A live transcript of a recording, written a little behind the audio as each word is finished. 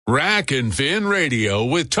Rack and Fin Radio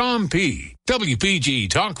with Tom P. WPG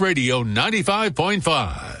Talk Radio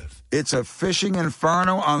 95.5. It's a fishing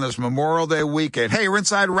inferno on this Memorial Day weekend. Hey, we're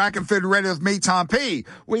inside Rack and Fin Radio with me, Tom P.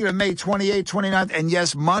 Week of May 28th, 29th, and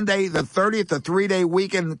yes, Monday, the 30th, the 3-day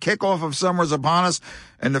weekend. Kickoff of summer is upon us,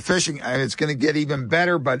 and the fishing, it's going to get even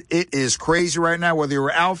better, but it is crazy right now, whether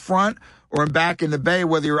you're out front or back in the bay,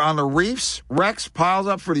 whether you're on the reefs, wrecks piled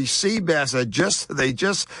up for these sea bass that they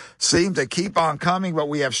just seem to keep on coming, but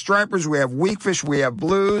we have stripers, we have weakfish, we have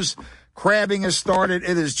blues. Crabbing has started.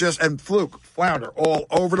 It is just, and fluke, flounder, all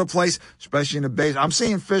over the place, especially in the bays. I'm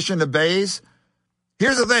seeing fish in the bays.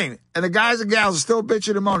 Here's the thing, and the guys and gals are still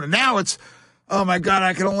bitching and moaning. Now it's, oh my God,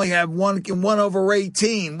 I can only have one over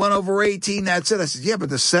 18. 1 over 18, that's it. I said, yeah, but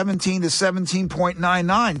the 17 to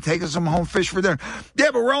 17.99, taking some home fish for dinner.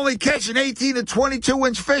 Yeah, but we're only catching 18 to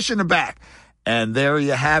 22-inch fish in the back. And there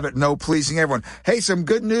you have it, no pleasing everyone. Hey, some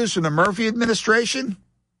good news from the Murphy administration.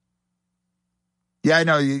 Yeah, I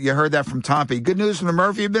know. You heard that from Tom P. Good news from the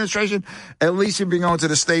Murphy administration. At least if you're going to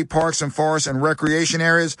the state parks and forests and recreation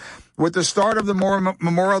areas. With the start of the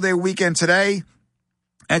Memorial Day weekend today,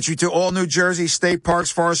 entry to all New Jersey state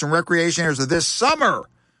parks, forests, and recreation areas of this summer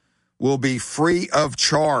will be free of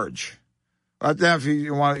charge. Then if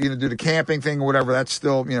you want to do the camping thing or whatever, that's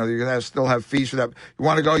still, you're going to still have fees for that. You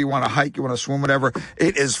want to go, you want to hike, you want to swim, whatever.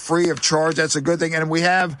 It is free of charge. That's a good thing. And we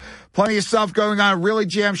have plenty of stuff going on. Really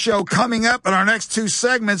Jam Show coming up. In our next two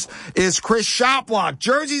segments is Chris Shoplock,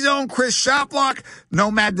 Jersey's own Chris Shoplock,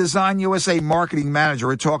 Nomad Design USA marketing manager.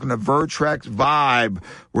 We're talking to Vertrex Vibe.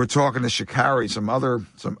 We're talking to Shikari, some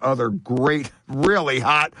other great, really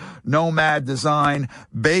hot Nomad Design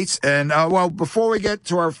baits. And, before we get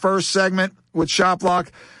to our first segment with Shoplock,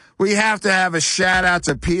 we have to have a shout out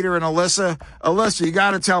to Peter and Alyssa. Alyssa, you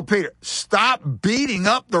got to tell Peter, stop beating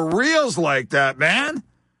up the reels like that, man.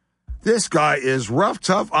 This guy is rough,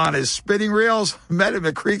 tough on his spinning reels. Met him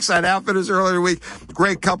at Creekside Outfitters earlier in the week.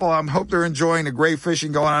 Great couple. I hope they're enjoying the great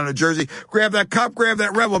fishing going on in Jersey. Grab that cup, grab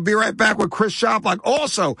that red. We'll be right back with Chris Shoplock.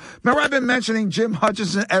 Also, remember I've been mentioning Jim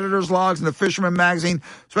Hutchinson, Editor's Logs in the Fisherman Magazine,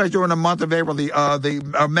 especially during the month of April,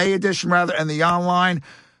 the May edition rather, and the online.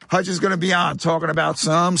 Hutch is going to be on talking about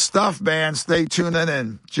some stuff, man. Stay tuned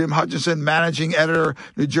in. Jim Hutchinson, managing editor,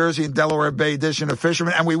 New Jersey and Delaware Bay edition of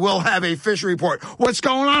Fisherman. And we will have a fish report. What's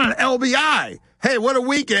going on at LBI? Hey, what a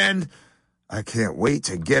weekend. I can't wait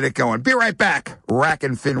to get it going. Be right back. Rack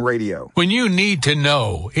and Fin Radio. When you need to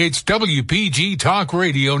know, it's WPG Talk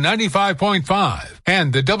Radio 95.5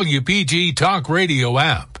 and the WPG Talk Radio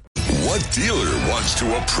app. What dealer wants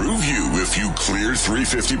to approve you if you clear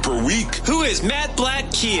 $350 per week? Who is Matt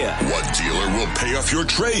Blatt Kia? What dealer will pay off your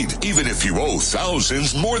trade even if you owe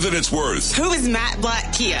thousands more than it's worth? Who is Matt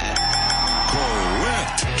Blatt Kia?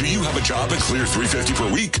 Correct. Do you have a job at clear $350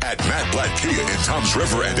 per week? At Matt Blatt Kia in Toms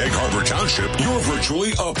River and Egg Harbor Township, you're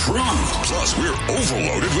virtually approved. Plus, we're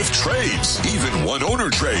overloaded with trades. Even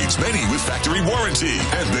one-owner trades, many with factory warranty.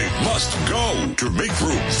 And they must go to make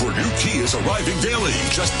room for new Kias arriving daily.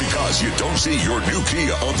 Just because you don't see your new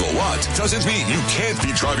Kia on the lot doesn't mean you can't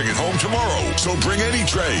be driving it home tomorrow. So bring any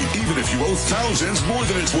trade, even if you owe thousands more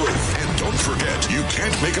than it's worth. And don't forget, you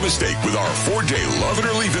can't make a mistake with our 4-day love it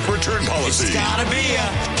or leave it return policy. It's gotta be a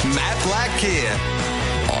Matt Blatt Kia.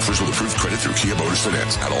 Offers with approved credit through Kia Motors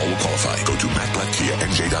Finance. Not all will qualify. Go to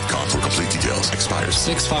mattblattkianj.com for complete details. Expires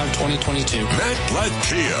 6/5/2022. Matt Blatt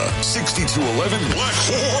Kia, 6211 Black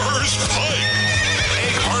Horse Pike,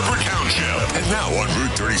 Egg Harbor Township. And now on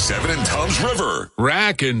Route 37 in Toms River.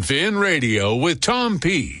 Rack and Fin Radio with Tom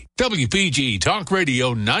P. WPG Talk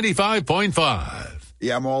Radio 95.5.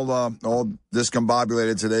 Yeah, I'm all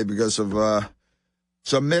discombobulated today because of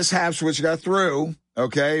some mishaps which got through.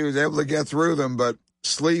 Okay, he was able to get through them, but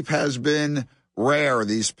sleep has been rare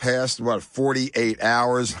these past, 48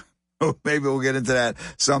 hours. Maybe we'll get into that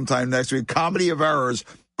sometime next week. Comedy of errors,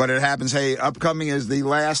 but it happens. Hey, upcoming is the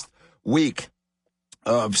last week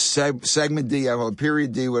of segment D,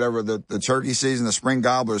 period D, whatever, the turkey season, the spring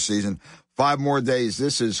gobbler season. 5 more days.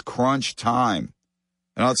 This is crunch time.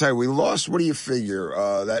 And I'll tell you, we lost, what do you figure,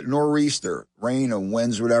 that nor'easter, rain and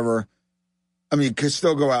winds, whatever. I mean, you could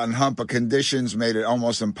still go out and hunt, but conditions made it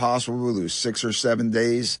almost impossible. We lose 6 or 7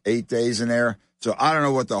 days, 8 days in there. So I don't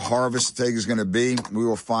know what the harvest take is going to be. We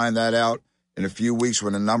will find that out in a few weeks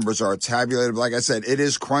when the numbers are tabulated. But like I said, it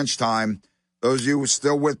is crunch time. Those of you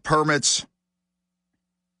still with permits,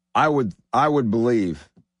 I would believe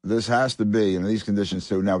this has to be, in these conditions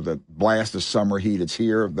too, now the blast of summer heat, it's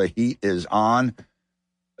here. The heat is on.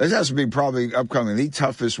 This has to be probably upcoming the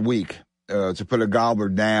toughest week to put a gobbler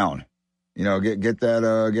down. You know, get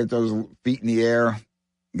those feet in the air,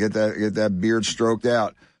 get that beard stroked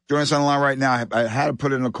out. Join us on the line right now. I had to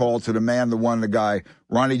put in a call to the man, the one, the guy,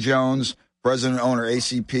 Ronnie Jones, president and owner,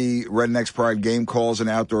 ACP, Rednecks Pride Game Calls and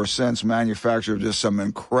Outdoor Sense, manufacturer of just some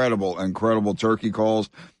incredible turkey calls,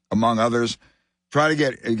 among others. Try to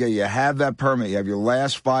get you have that permit. You have your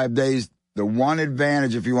last 5 days. The one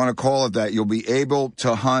advantage, if you want to call it that, you'll be able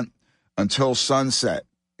to hunt until sunset.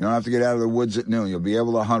 You don't have to get out of the woods at noon. You'll be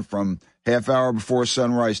able to hunt from half hour before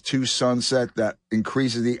sunrise to sunset. That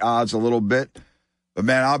increases the odds a little bit. But,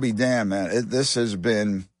 man, I'll be damned, man. This has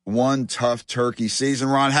been one tough turkey season.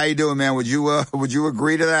 Ron, how you doing, man? Would you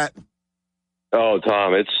agree to that? Oh,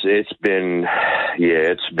 Tom, it's been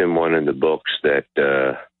one in the books that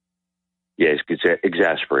it's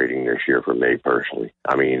exasperating this year for me personally.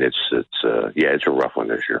 I mean, it's a rough one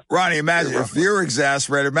this year. Ronnie, imagine if you're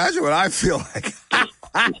exasperated. Imagine what I feel like.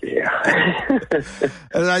 Yeah.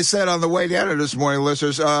 As I said on the way down here this morning,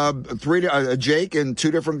 listeners, Jake and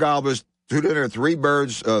two different gobblers, three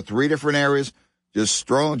birds, three different areas, just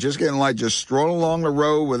strolling along the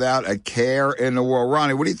road without a care in the world.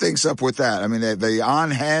 Ronnie, what do you think's up with that? I mean, they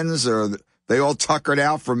on hens, or they all tuckered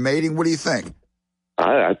out for mating? What do you think?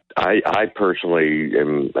 I personally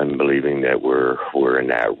am believing that we're in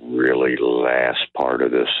that really last part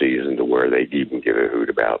of this season to where they even give a hoot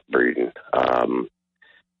about breeding.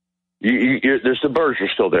 There's the birds are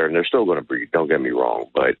still there and they're still going to breed. Don't get me wrong,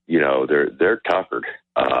 but they're tuckered.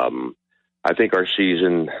 I think our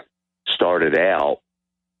season started out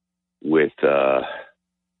with in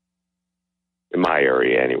my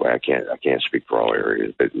area anyway. I can't speak for all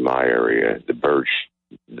areas, but in my area, the birds.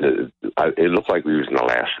 It looked like we was in the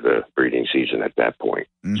last of the breeding season at that point.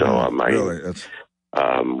 Mm-hmm. So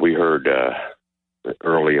we heard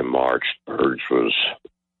early in March, I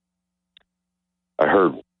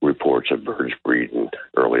heard reports of birds breeding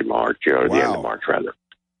early March, the end of March rather,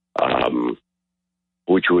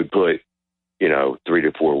 which would put 3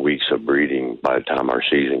 to 4 weeks of breeding by the time our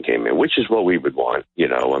season came in, which is what we would want.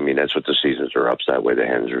 I mean, that's what the seasons are up. So that way the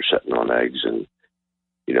hens are sitting on eggs and.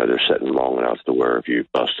 They're sitting long enough to where if you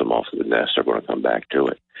bust them off of the nest, they're going to come back to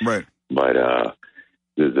it. Right. But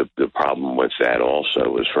the problem with that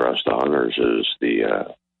also is for us, the hunters, is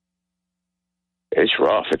it's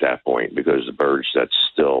rough at that point because the birds that's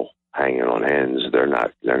still hanging on hens, they're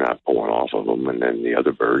not pulling off of them, and then the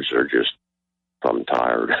other birds are just I'm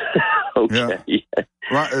tired. Okay. Yeah.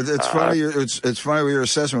 Well, it's funny. It's funny with your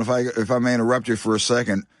assessment. If I may interrupt you for a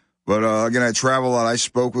second. But, again, I travel a lot. I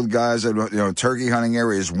spoke with guys that, turkey hunting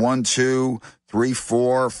areas 1, 2, 3,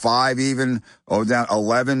 4, 5 even, down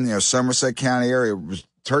 11, Somerset County area,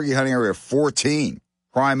 turkey hunting area 14,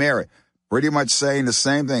 prime area. Pretty much saying the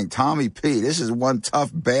same thing. Tommy P, this is one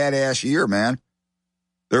tough, badass year, man.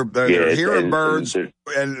 They're hearing birds,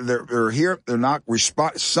 and they're here. They're not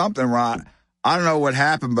something right. I don't know what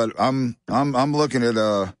happened, but I'm looking at,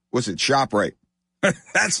 shop rate.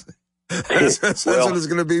 That's what it's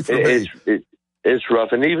going to be for me. It's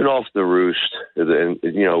rough, and even off the roost,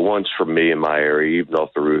 once for me in my area, even off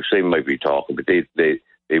the roost, they might be talking, but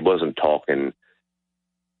they wasn't talking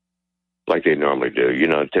like they normally do.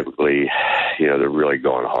 Typically, they're really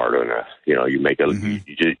going hard on a. You make a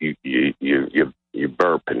you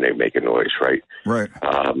burp and they make a noise, right? Right.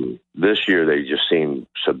 This year they just seem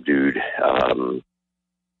subdued.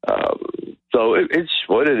 So it's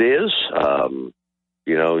what it is.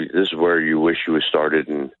 This is where you wish you had started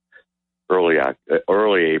in early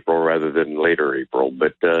April rather than later April,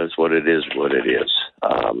 but it's what it is.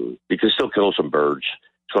 You can still kill some birds.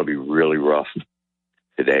 It's going to be really rough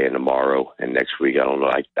today and tomorrow and next week. I don't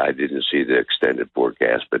know. I didn't see the extended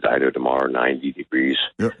forecast, but I know tomorrow 90 degrees.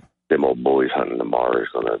 Yep. Them old boys hunting tomorrow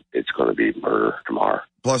it's going to be murder tomorrow.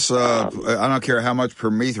 Plus, I don't care how much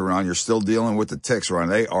permethrin you're still dealing with the ticks, Ron.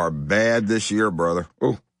 They are bad this year, brother.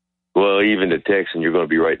 Ooh. Well, even the ticks, and you're going to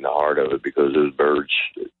be right in the heart of it because those birds,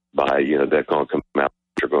 they're going to come out.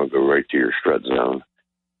 They're going to go right to your strut zone.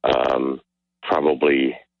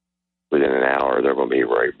 Probably within an hour, they're going to be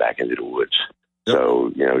right back into the woods. Yep.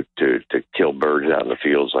 So, to kill birds out in the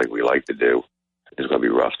fields like we like to do, it's going to be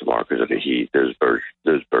rough tomorrow because of the heat. Those birds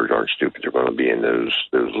aren't stupid. They're going to be in those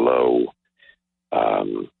low,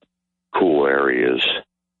 cool areas,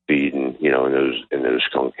 feeding, in those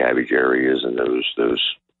skunk cabbage areas and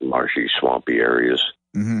those marshy, swampy areas.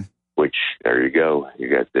 Mm-hmm. Which there you go. You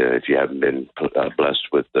got if you haven't been blessed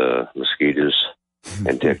with mosquitoes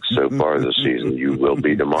and ticks so far this season, you will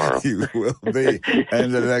be tomorrow. You will be.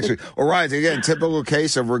 And the next week. All right. Again, typical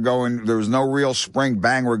case of there was no real spring.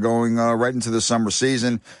 Bang, we're going right into the summer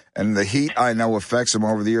season. And the heat, I know, affects them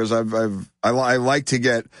over the years. I like to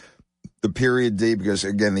get the period D because,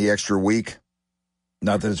 again, the extra week,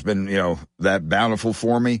 not that it's been, that bountiful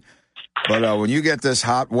for me. But when you get this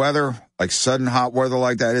hot weather, like sudden hot weather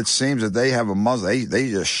like that, it seems that they have a muzzle. They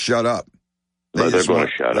just shut up. They're going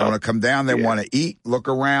to shut up. They want to come down. They want to eat, look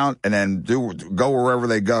around, and then go wherever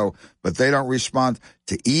they go. But they don't respond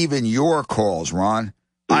to even your calls, Ron.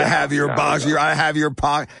 Yeah, I have your box. I have your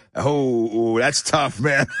pocket. Oh, that's tough,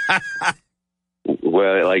 man.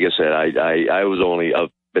 Well, like I said, I was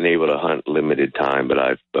I've been able to hunt limited time, but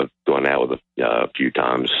I've gone out with a few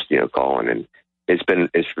times, calling, and it's been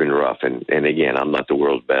rough. And again, I'm not the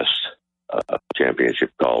world's best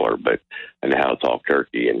championship caller, but I know how to talk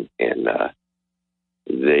turkey, and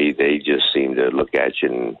they just seem to look at you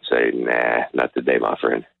and say, "Nah, not today, my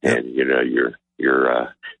friend." Yep. And you're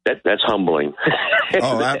that's humbling.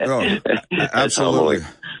 Absolutely.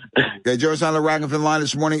 Okay, Joe's on the Rack and Fin line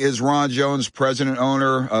this morning is Ron Jones, president,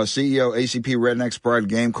 owner, CEO, ACP Redneck Pride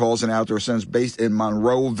Game Calls and Outdoor Centers, based in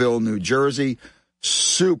Monroeville, New Jersey.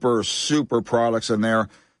 Super products in there.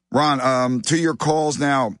 Ron, to your calls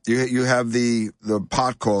now, you have the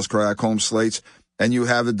pot calls, correct? I call them slates, and you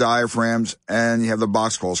have the diaphragms, and you have the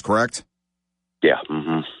box calls, correct? Yeah.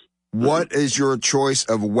 Mm-hmm. What is your choice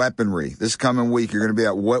of weaponry this coming week? You're going to be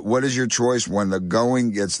at what is your choice when the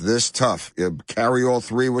going gets this tough? You carry all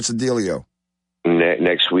three. What's the dealio?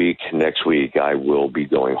 Next week, I will be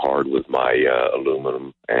going hard with my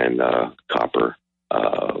aluminum and copper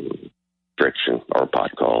friction or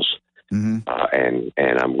pot calls, and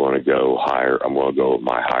I'm going to go higher. I'm going to go with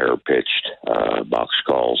my higher pitched box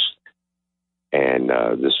calls, and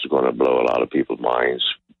this is going to blow a lot of people's minds.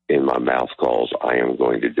 In my mouth calls, I am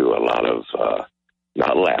going to do a lot of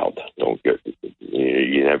not loud.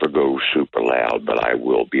 You never go super loud, but I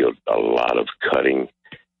will be a lot of cutting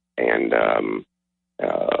and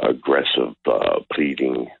aggressive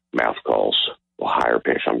pleading mouth calls. Well, higher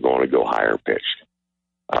pitch. I'm going to go higher pitched.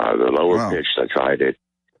 The lower pitched, I tried it.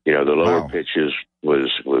 The lower pitches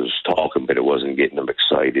was talking, but it wasn't getting them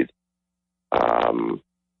excited. The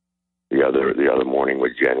other morning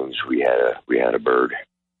with Jennings, we had a bird.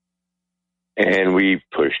 And we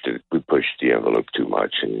pushed it. We pushed the envelope too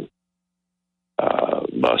much and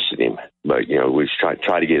busted him. But we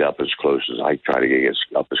try to get up as close as I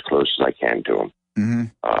can to him.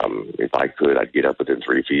 Mm-hmm. If I could, I'd get up within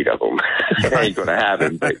 3 feet of him. It ain't going to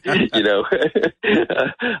happen, but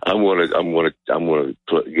I'm going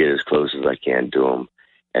to get as close as I can to him,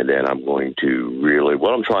 and then I'm going to really.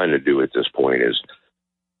 What I'm trying to do at this point is,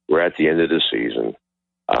 we're at the end of the season.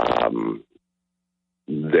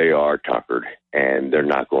 They are tuckered, and they're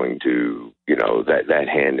not going to, that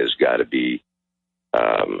hand has got to be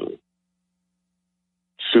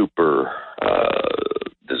super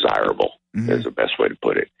desirable, is the best way to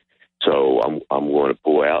put it. So I'm going to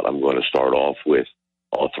pull out. I'm going to start off with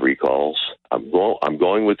all three calls. I'm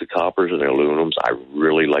going with the coppers and the aluminums. I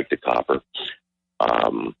really like the copper.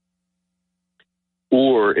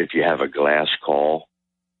 Or if you have a glass call,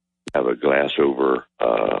 have a glass over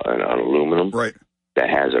an aluminum. Right. That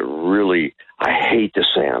has a really, I hate the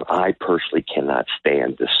sound. I personally cannot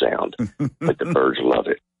stand the sound, but the birds love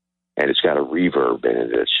it. And it's got a reverb in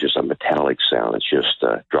it. It's just a metallic sound. It just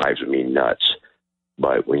drives me nuts.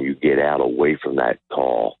 But when you get out away from that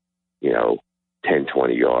call, 10,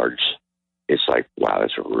 20 yards, it's like, wow,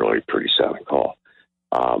 that's a really pretty sounding call.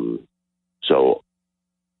 So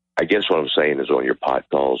I guess what I'm saying is on your pot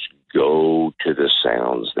calls, go to the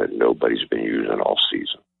sounds that nobody's been using all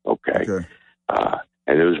season. Okay.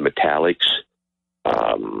 And those metallics,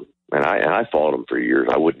 and I fought them for years.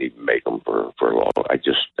 I wouldn't even make them for long. I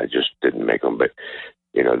just didn't make them. But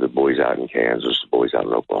the boys out in Kansas, the boys out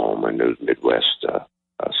in Oklahoma, and those Midwest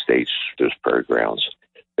states, those prairie grounds,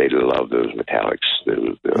 they love those metallics,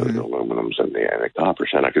 the aluminums and the coppers,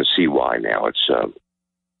 and I can see why now. It's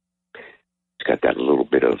got that little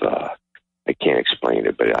bit of I can't explain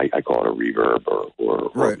it, but I call it a reverb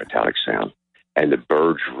or a metallic sound. And the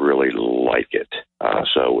birds really like it.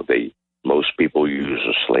 So most people use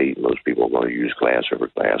a slate. Most people are going to use glass over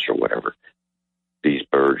glass or whatever. These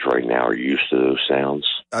birds right now are used to those sounds.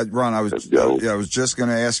 Ron, I was just going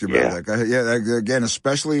to ask you about that. Yeah, again,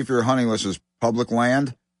 especially if you're hunting this as public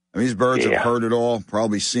land. I mean, these birds have heard it all,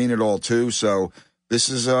 probably seen it all too. So this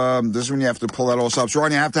is when you have to pull that all up. So,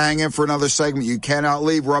 Ron, you have to hang in for another segment. You cannot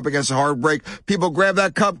leave. We're up against a hard break. People, grab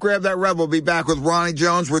that cup, grab that red. We'll be back with Ronnie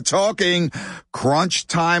Jones. We're talking crunch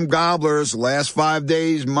time gobblers. Last 5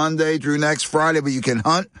 days, Monday through next Friday, but you can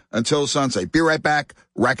hunt until sunset. Be right back.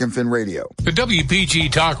 Rack and Fin Radio. The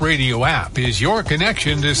WPG Talk Radio app is your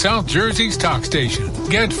connection to South Jersey's talk station.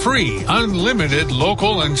 Get free, unlimited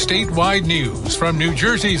local and statewide news from New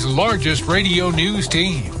Jersey's largest radio news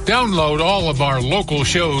team. Download all of our local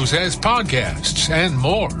shows as podcasts and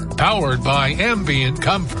more. Powered by Ambient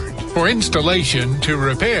Comfort. For installation to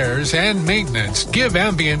repairs and maintenance, give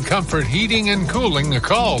Ambient Comfort Heating and Cooling a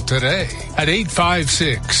call today at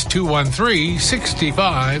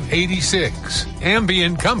 856-213-6586.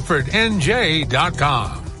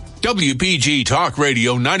 AmbientComfortNJ.com. WPG Talk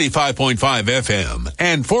Radio 95.5 FM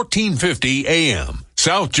and 1450 AM.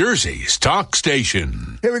 South Jersey's talk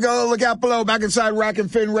station. Here we go. Look out below. Back inside Rack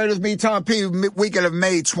and Fin Radio with me, Tom P. Weekend of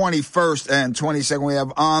May 21st and 22nd. We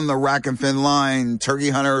have on the Rack and Fin line Turkey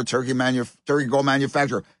hunter, turkey gold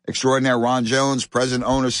manufacturer extraordinaire Ron Jones, president,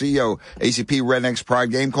 owner, CEO, ACP Rednecks Pride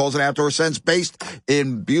Game Calls and Outdoor Sense, based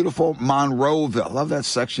in beautiful Monroeville. I love that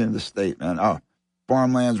section of the state, man. Oh,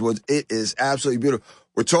 farmlands, woods. It is absolutely beautiful.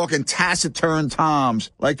 We're talking taciturn toms.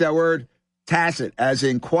 Like that word? Tacit, as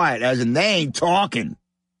in quiet, as in they ain't talking.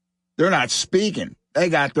 They're not speaking. They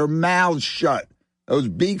got their mouths shut. Those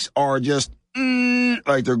beaks are just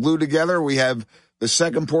like they're glued together. We have the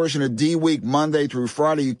second portion of D Week, Monday through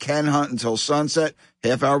Friday. You can hunt until sunset,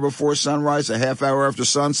 half hour before sunrise, a half hour after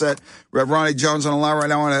sunset. We have Ronnie Jones on the line right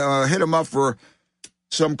now. I want to hit him up for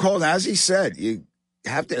some calls. As he said, you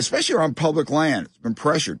have to, especially on public land, it's been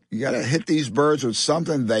pressured. You got to hit these birds with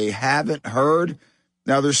something they haven't heard.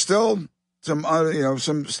 Now, there's still some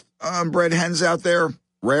unbred hens out there,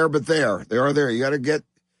 rare, but they are there. You got to get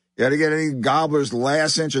any gobblers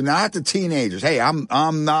last inch, and not the teenagers. Hey, I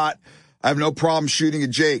have no problem shooting a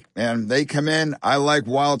Jake, man. They come in, I like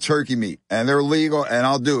wild turkey meat, and they're legal, and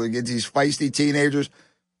I'll do it. Get these feisty teenagers,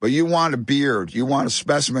 but you want a beard, you want a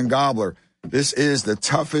specimen gobbler. This is the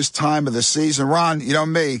toughest time of the season. Ron, you know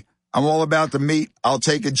me, I'm all about the meat. I'll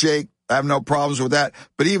take a Jake. I have no problems with that.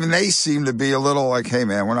 But even they seem to be a little like, hey,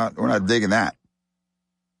 man, we're not digging that.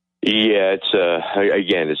 Yeah, it's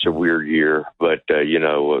a weird year. But,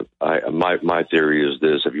 my theory is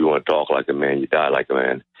this: if you want to talk like a man, you die like a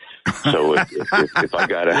man. So if I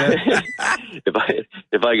got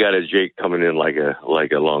if I got a Jake coming in like a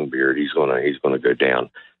long beard, he's gonna go down.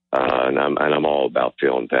 And I'm all about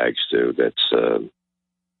filling tags too. That's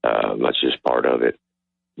just part of it.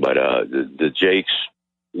 But the Jakes,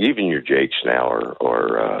 even your Jakes now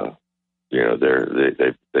are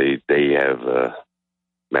they have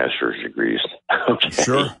master's degrees. Okay?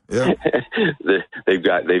 Sure, yeah. they've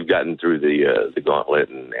gotten through the gauntlet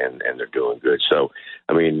and they're doing good. So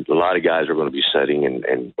I mean, a lot of guys are going to be setting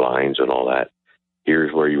and blinds and all that.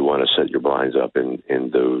 Here's where you want to set your blinds up in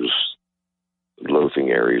those loafing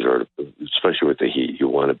areas, or especially with the heat, you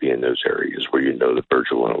want to be in those areas where you know the birds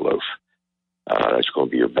will want to loaf. That's going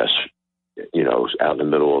to be your best. Out in the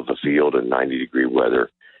middle of the field in 90-degree weather,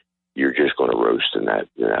 you're just going to roast in that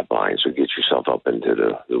blind. So get yourself up into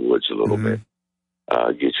the woods a little bit.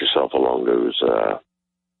 Get yourself along those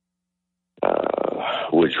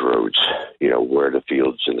woods roads, where the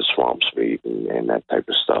fields and the swamps meet and that type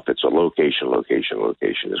of stuff. It's a location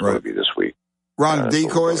is going to be this week. Ron,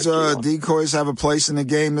 decoys have a place in the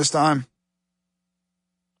game this time?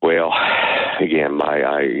 Well, again,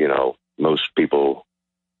 most people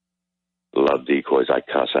love decoys. I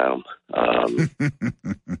cuss at them.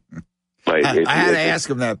 But I had to ask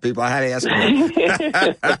them that, people. I had to ask them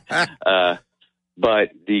that.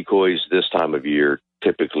 But decoys this time of year,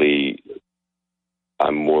 typically,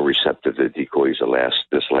 I'm more receptive to decoys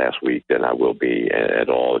this last week than I will be at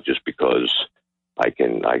all, just because I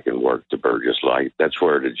can work the bird just like. That's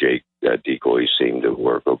where the Jake decoys seem to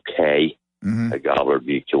work okay. A gobbler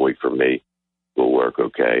decoy for me will work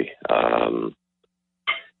okay.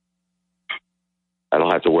 I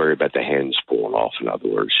don't have to worry about the hens pulling off. In other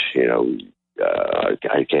words,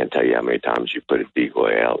 I can't tell you how many times you put a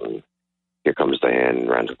decoy out and here comes the hen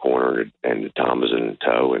around the corner and the tom is in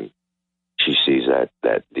tow and she sees that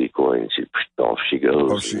decoy and off she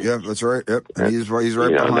goes. Yeah, that's right. Yep, and he's right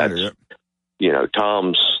behind her. Yep.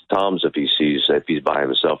 Tom's if he's by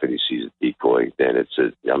himself and he sees a decoy, then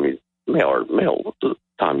male. What the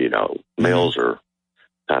time males are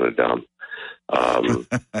kind of dumb.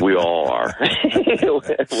 We all are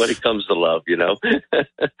when it comes to love,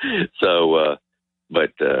 So,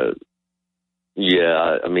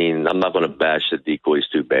 I'm not going to bash the decoys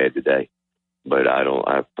too bad today, but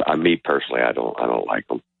me personally, I don't like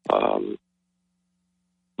them.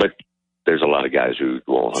 But there's a lot of guys who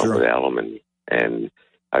won't hunt without them, and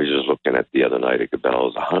I was just looking at the other night at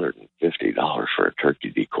Cabela's, $150 for a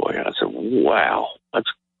turkey decoy, and I said, "Wow, that's."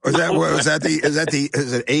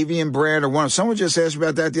 Is it avian brand or one? Someone just asked me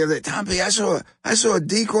about that the other day. Tom P, I saw a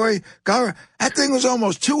decoy. God, that thing was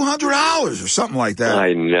almost $200 or something like that.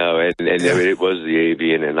 I know, and it was the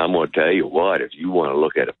avian. And I'm going to tell you what, if you want to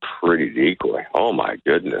look at a pretty decoy, oh my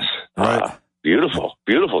goodness, right.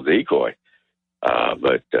 Beautiful decoy.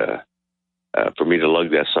 But for me to lug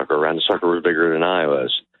that sucker around, the sucker was bigger than I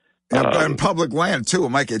was. And public land, too. It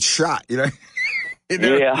might get shot, you know? you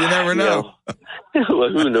never know. Well,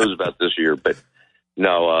 who knows about this year? But,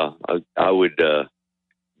 no, I would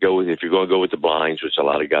go with, if you're going to go with the blinds, which a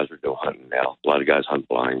lot of guys are doing hunting now. A lot of guys hunt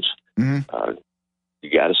blinds. Mm-hmm. You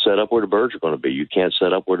got to set up where the birds are going to be. You can't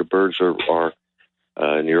set up where the birds are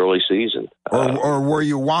in the early season. Or where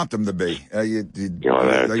you want them to be. You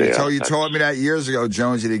told me that years ago,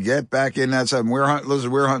 Jonesy, to get back in that stuff. We were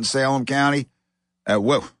hunting Salem County. I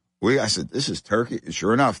said, this is Turkey.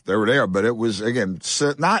 Sure enough, they were there. But it was, again,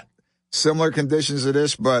 not similar conditions to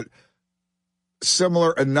this, but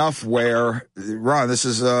similar enough where, Ron, this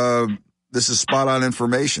is spot on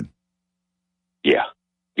information. Yeah.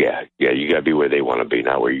 You got to be where they want to be,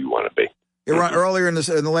 not where you want to be. Yeah, Ron, earlier in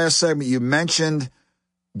the last segment, you mentioned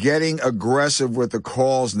getting aggressive with the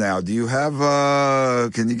calls now. Do you have,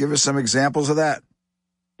 can you give us some examples of that?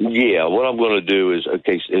 Yeah, what I'm going to do is,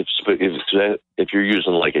 okay, if you're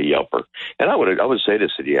using like a Yelper, and I would say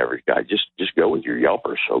this to the average guy, just go with your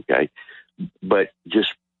Yelpers, okay? But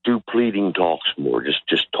just do pleading talks more.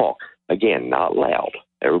 Just talk. Again, not loud.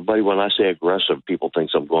 Everybody, when I say aggressive, people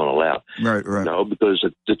think I'm going loud. Right. No, because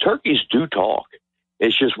the turkeys do talk.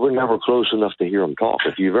 It's just we're never close enough to hear them talk.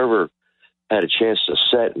 If you've ever had a chance to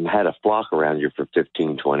sit and had a flock around you for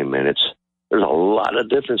 15, 20 minutes, there's a lot of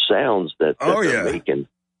different sounds that they're making.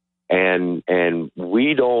 And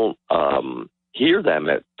we don't hear them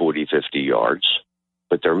at 40, 50 yards,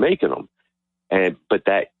 but they're making them. But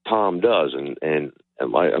that Tom does. And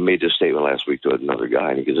I made this statement last week to another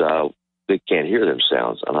guy, and he goes, "Oh, they can't hear them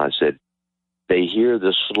sounds." And I said, they hear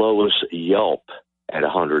the slowest yelp at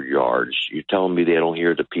 100 yards. You're telling me they don't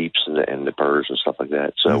hear the peeps and the purrs and stuff like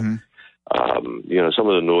that. So, some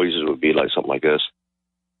of the noises would be like something like this.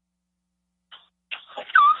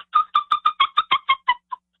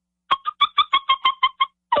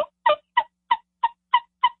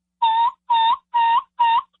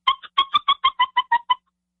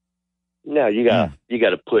 Now you got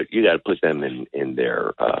to put them in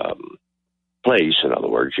their place. In other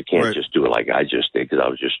words, you can't just do it like I just did, because I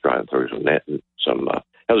was just trying to throw some net and some. That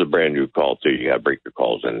was a brand new call too. You got to break your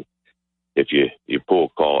calls, and if you pull a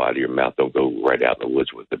call out of your mouth, don't go right out in the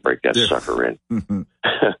woods with it. Break that sucker in.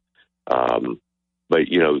 But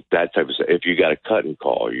that type of stuff. If you got a cut and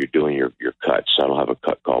call, you're doing your cuts. I don't have a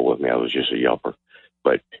cut call with me. I was just a yelper.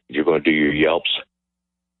 But if you're going to do your yelps,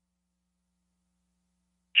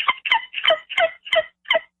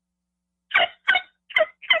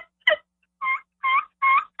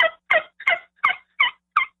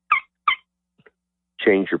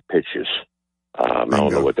 change your pitches. I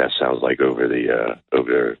don't know what that sounds like over the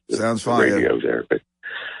sounds fine, radio there,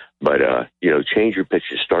 but change your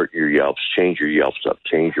pitches, start your yelps, change your yelps up,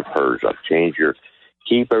 change your purrs up,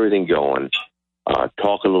 keep everything going.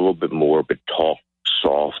 Talk a little bit more, but talk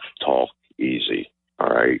soft, talk easy. All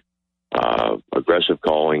right. Aggressive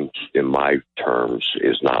calling, in my terms,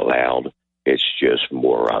 is not loud. It's just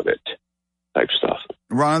more of it type stuff.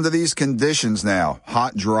 Ron, under these conditions now,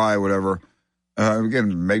 hot, dry, whatever.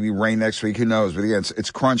 Again, maybe rain next week. Who knows? But again, it's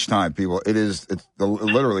crunch time, people. It's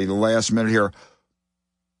literally the last minute here.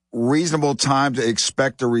 Reasonable time to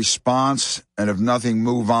expect a response, and if nothing,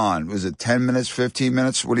 move on. Was it 10 minutes, 15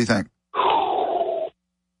 minutes? What do you think?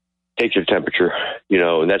 Take your temperature,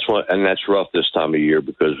 and that's rough this time of year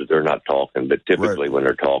because they're not talking. But typically, when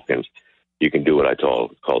they're talking, you can do what I call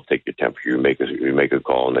take your temperature. You make a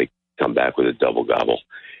call, and they come back with a double gobble.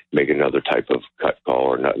 Make another type of cut call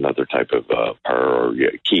or another type of purr or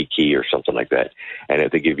key or something like that. And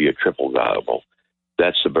if they give you a triple gobble,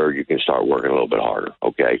 that's the bird you can start working a little bit harder,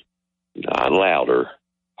 okay? Not louder,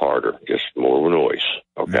 harder, just more noise,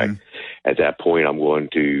 okay? Mm-hmm. At that point, I'm going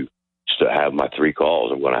to have my 3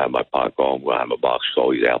 calls. I'm going to have my pot call, I'm going to have my box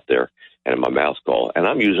call, he's out there, and my mouth call. And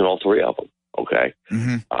I'm using all 3 of them, okay?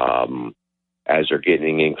 Mm-hmm. As they're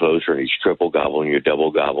getting in closer and he's triple gobbling you,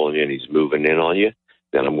 double gobbling you, and he's moving in on you,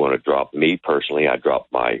 then I'm going to drop, me personally, I drop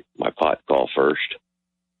my pot call first.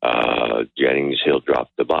 Jennings, he'll drop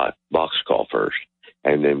the box call first.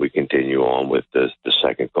 And then we continue on with the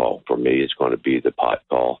second call. For me, it's going to be the pot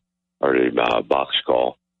call or the box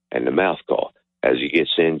call and the mouth call. As he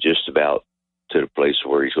gets in just about to the place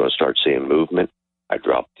where he's going to start seeing movement, I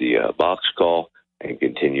drop the box call and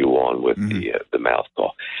continue on with the mouth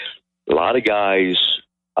call. A lot of guys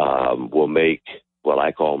will make what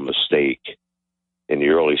I call a mistake in the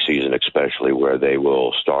early season, especially, where they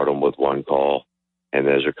will start them with one call, and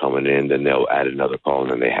as they're coming in, then they'll add another call,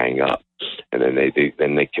 and then they hang up, and then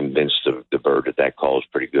they convince the bird that call is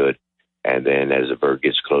pretty good, and then as the bird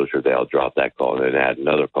gets closer, they'll drop that call and then add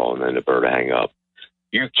another call, and then the bird hang up.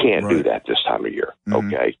 You can't do that this time of year,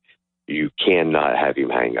 okay? you cannot have him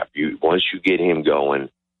hang up. Once you get him going,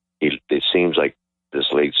 it seems like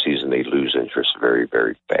this late season they lose interest very,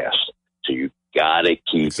 very fast. So you got to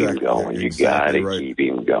keep him going. You got to keep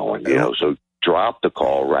him going. You know, so drop the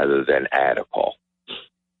call rather than add a call.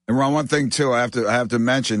 And Ron, one thing too, I have to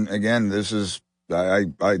mention again. This is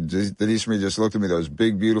Denise Marie just looked at me, those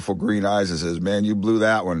big, beautiful green eyes, and says, "Man, you blew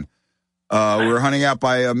that one." We were hunting out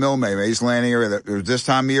by Milne, Maze Landing area. It was this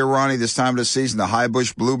time of year, Ronnie, this time of the season, the high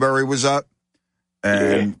bush blueberry was up.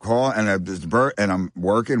 And and I'm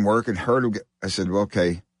working, heard him. I said, well,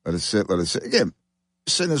 okay, let it sit. Again,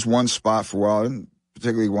 sit in this one spot for a while. I didn't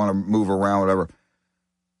particularly want to move around, whatever.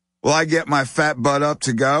 Well, I get my fat butt up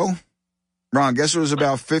to go. Ron, guess it was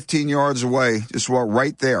about 15 yards away. Just walked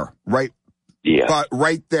right there, but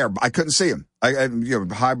right there. I couldn't see him.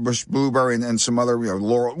 High bush blueberry and some other,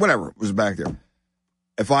 laurel, whatever was back there.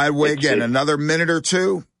 If I had waited again another minute or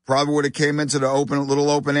two, probably would have came into the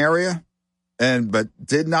little open area, but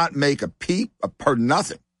did not make a peep,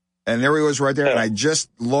 nothing. And there he was right there, and I just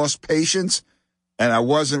lost patience, and I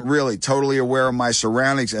wasn't really totally aware of my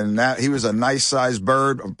surroundings. And that he was a nice sized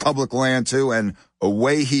bird of public land too, and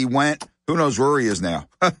away he went. Who knows where he is now?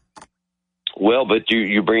 Well, but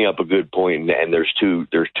you bring up a good point, and there's two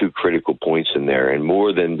critical points in there, and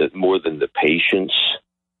more than the patience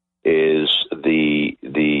is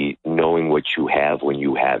the knowing what you have when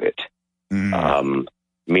you have it.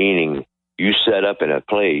 Meaning you set up in a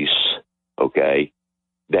place, okay,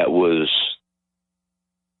 that was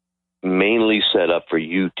mainly set up for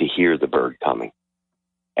you to hear the bird coming,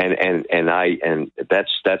 and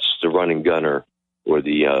that's the running gunner. Or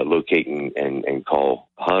the locate and call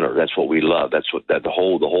hunter. That's what we love. That's what the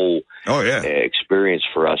whole experience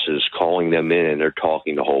for us is, calling them in and they're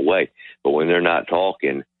talking the whole way. But when they're not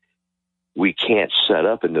talking, we can't set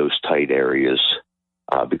up in those tight areas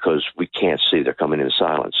because we can't see. They're coming in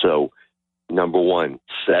silent. So number one,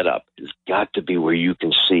 setup has got to be where you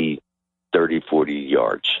can see 30, 40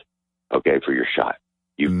 yards, okay, for your shot.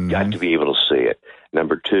 You've got to be able to see it.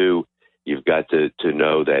 Number two, you've got to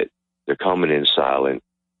know that they're coming in silent,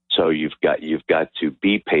 so you've got to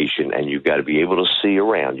be patient, and you've got to be able to see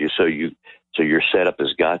around you. So your setup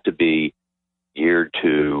has got to be geared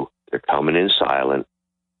to they're coming in silent,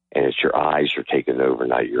 and it's your eyes are taking over,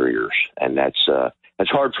 not your ears. And that's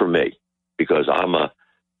hard for me because I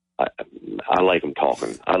like him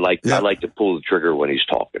talking. I like to pull the trigger when he's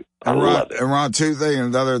talking. I love it. And Ron, two things.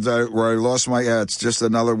 Another where I lost my it's just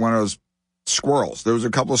another one of those squirrels. There was a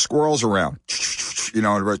couple of squirrels around.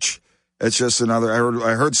 It's just another.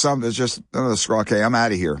 I heard something. It's just another squirrel. Okay, I'm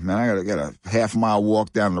out of here, man. I got to get a half-mile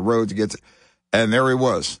walk down the road to get to. And there he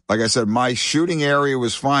was. Like I said, my shooting area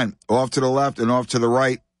was fine, off to the left and off to the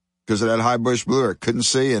right because of that high bush blue. I couldn't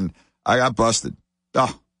see, and I got busted.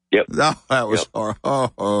 Oh, yep. No, that was hard.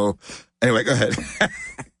 Oh. Anyway, go ahead.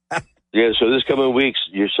 Yeah. So this coming weeks,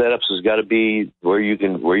 your setups has got to be where you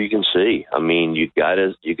can see. I mean, you got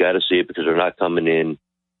to see it because they're not coming in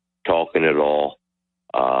talking at all.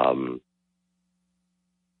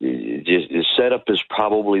 The setup is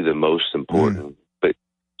probably the most important, but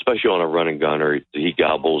especially on a running gunner, he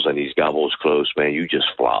gobbles and he gobbles close, man. You just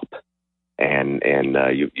flop, and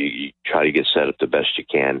you try to get set up the best you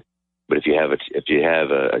can. But if you have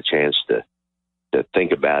a chance to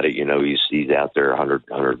think about it, he's out there 100,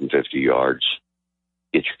 150 yards.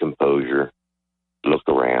 Get your composure, look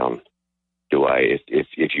around.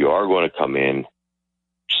 If you are going to come in,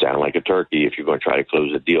 sound like a turkey if you're going to try to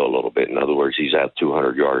close the deal a little bit. In other words, he's out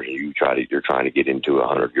 200 yards and you're trying to get into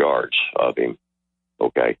 100 yards of him.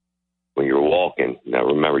 Okay. When you're walking, now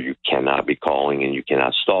remember, you cannot be calling and you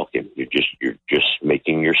cannot stalk him. You're just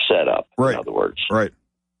making your setup. Right. In other words, right.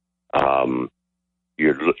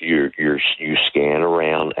 You scan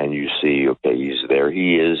around and you see, okay,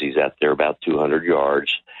 he's out there about 200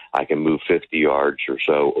 yards. I can move 50 yards or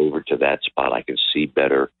so over to that spot. I can see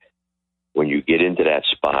better. When you get into that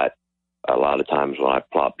spot, a lot of times when I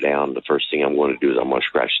plop down, the first thing I'm going to do is I'm going to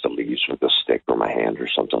scratch the leaves with a stick or my hand or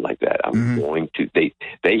something like that. I'm going to. They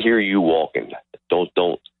hear you walking.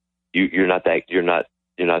 You're not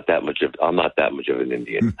that much of. I'm not that much of an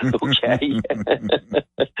Indian. Okay.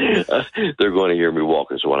 They're going to hear me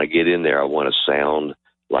walking. So when I get in there, I want to sound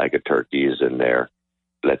like a turkey is in there.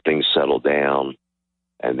 Let things settle down,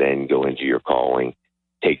 and then go into your calling.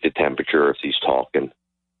 Take the temperature if he's talking.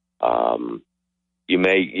 You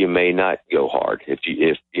may not go hard if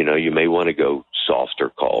you may want to go softer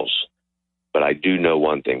calls, but I do know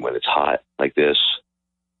one thing: when it's hot like this,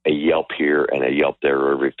 a yelp here and a yelp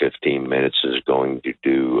there every 15 minutes is going to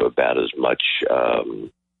do about as much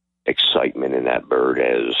excitement in that bird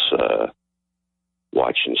as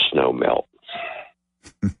watching snow melt.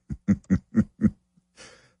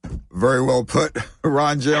 Very well put.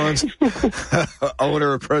 Ron Jones,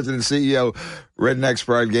 owner, president, CEO, Redneck's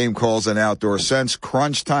Pride Game Calls and Outdoor Sense.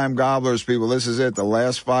 Crunch Time Gobblers, people, this is it. The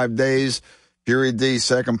last 5 days, period D,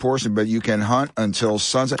 second portion, but you can hunt until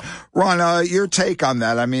sunset. Ron, your take on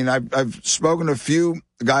that. I mean, I've spoken to a few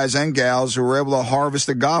guys and gals who were able to harvest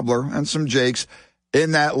a gobbler and some jakes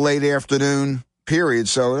in that late afternoon period.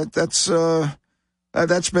 So that's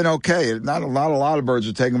been okay. Not a lot of birds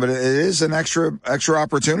are taken, but it is an extra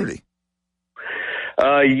opportunity.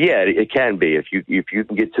 Yeah, it can be. If you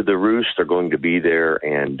can get to the roost, they're going to be there,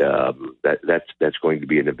 and that's going to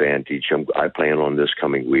be an advantage. I plan on this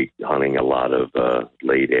coming week hunting a lot of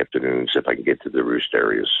late afternoons if I can get to the roost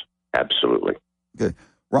areas. Absolutely. Okay.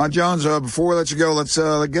 Ron Jones, before we let you go, let's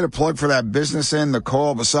get a plug for that business end, the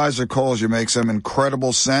call. Besides the calls, you make some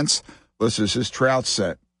incredible sense. Listen, this is trout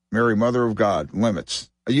set. Mary, Mother of God, limits.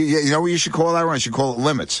 You know what you should call that one? You should call it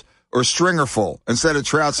limits or stringerful instead of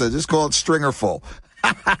trout set. Just call it stringerful.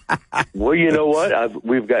 Well, you know what?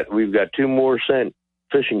 We've got 2 more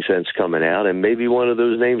fishing scents coming out, and maybe one of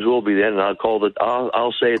those names will be then. And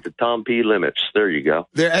I'll say it the Tom P. Limits. There you go.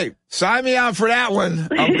 Hey, sign me out for that one.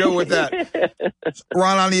 I'll go with that.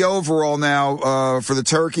 Ron, on the overall now for the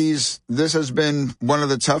turkeys, this has been one of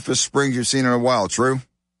the toughest springs you've seen in a while. True?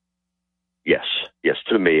 Yes,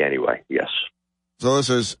 to me anyway. Yes. So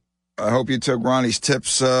listeners, I hope you took Ronnie's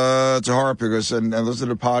tips to heart because and listen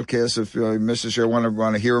to the podcast if you missed the show.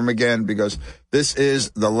 Want to hear them again because this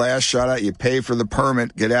is the last shot out. You pay for the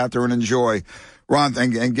permit, get out there and enjoy. Ron,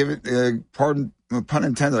 and give it pun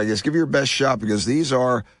intended, I guess. Give it your best shot because these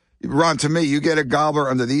are Ron. To me, you get a gobbler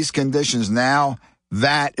under these conditions now.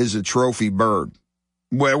 That is a trophy bird.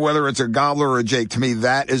 Whether it's a gobbler or a jake, to me,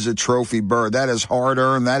 that is a trophy bird. That is hard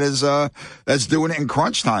earned. That is that's doing it in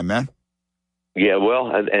crunch time, man. Yeah,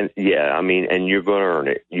 well, and yeah, I mean, and you're going to earn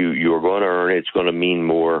it. You're going to earn it. It's going to mean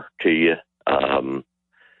more to you. I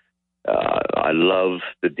love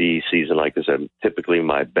the D season. Like I said, typically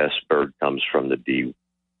my best bird comes from the D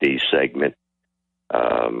segment.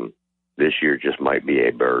 This year just might be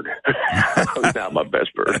a bird. Not my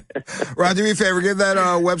best bird. Ron, do me a favor. Give that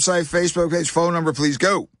website, Facebook page, phone number, please.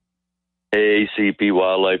 Go.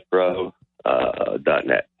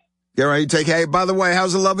 ACPWildlifepro.net. Get ready to take. Hey, by the way,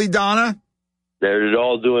 how's the lovely Donna? They're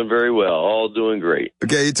all doing very well. All doing great.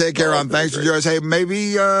 Okay, you take care, Ron. Thanks for joining us. Hey,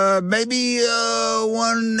 maybe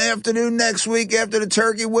one afternoon next week after the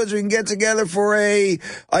Turkey Woods, we can get together for a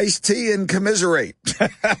iced tea and commiserate.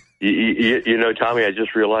 You know, Tommy, I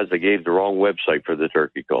just realized I gave the wrong website for the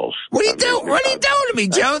turkey calls. What are you doing? What are you doing to me,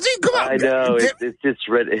 Jonesy? Come on. I know. It's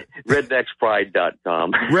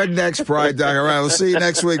redneckspride.com. Redneckspride.com. All right, we'll see you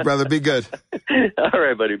next week, brother. Be good. All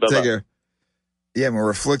right, buddy. Bye-bye. Take care. Yeah, we're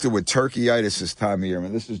afflicted with turkeyitis this time of year,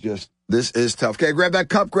 man. This is tough. Okay, grab that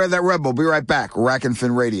cup, grab that Red Bull. Be right back. Rack and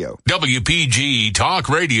Fin Radio. WPG Talk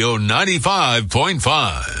Radio 95.5.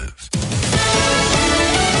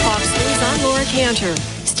 Fox News, I'm Laura Cantor.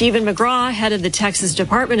 Stephen McGraw, head of the Texas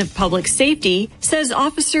Department of Public Safety, says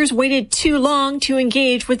officers waited too long to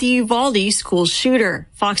engage with the Uvalde school shooter.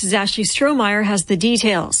 Fox's Ashley Strohmeyer has the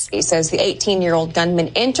details. He says the 18-year-old gunman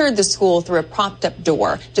entered the school through a propped-up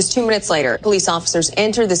door. Just 2 minutes later, police officers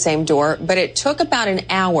entered the same door, but it took about an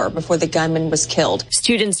hour before the gunman was killed.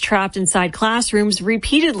 Students trapped inside classrooms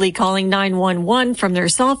repeatedly calling 911 from their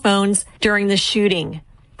cell phones during the shooting.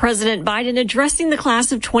 President Biden addressing the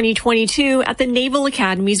class of 2022 at the Naval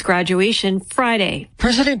Academy's graduation Friday.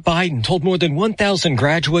 President Biden told more than 1,000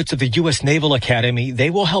 graduates of the U.S. Naval Academy they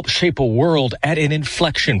will help shape a world at an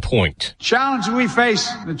inflection point. Challenges we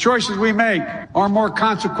face, the choices we make are more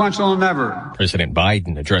consequential than ever. President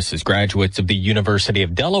Biden addresses graduates of the University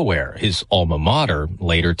of Delaware, his alma mater,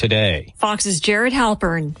 later today. Fox's Jared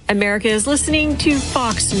Halpern. America is listening to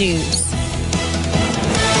Fox News.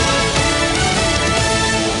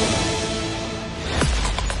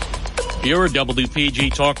 Your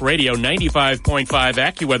WPG Talk Radio 95.5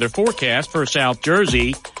 AccuWeather forecast for South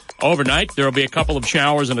Jersey. Overnight, there will be a couple of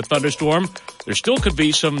showers and a thunderstorm. There still could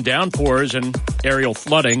be some downpours and aerial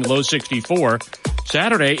flooding, low 64.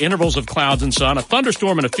 Saturday, intervals of clouds and sun, a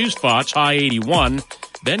thunderstorm in a few spots, high 81.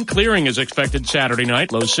 Then clearing is expected Saturday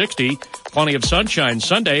night, low 60. Plenty of sunshine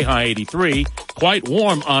Sunday, high 83. Quite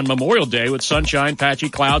warm on Memorial Day with sunshine, patchy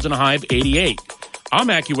clouds, and a high of 88. I'm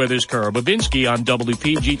AccuWeather's Kara Babinski on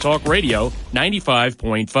WPG Talk Radio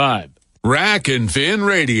 95.5. Rack and Fin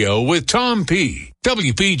Radio with Tom P.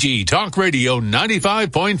 WPG Talk Radio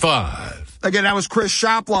 95.5. Again, that was Chris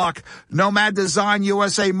Shoplock, Nomad Design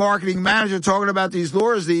USA Marketing Manager, talking about these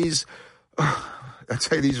lures. These, I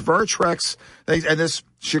tell you, these Vertrex and this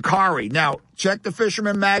Shikari. Now, check the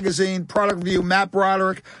Fisherman Magazine, product review. Matt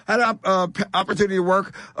Broderick had an opportunity to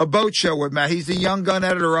work a boat show with Matt. He's the young gun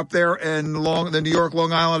editor up there in the New York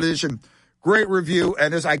Long Island edition. Great review.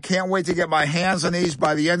 And I can't wait to get my hands on these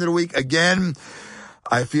by the end of the week. Again,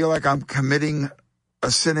 I feel like I'm committing a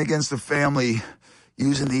sin against the family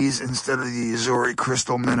using these instead of the Azori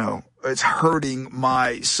Crystal Minnow. It's hurting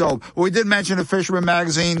my soul. Well, we did mention the Fisherman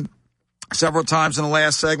Magazine several times in the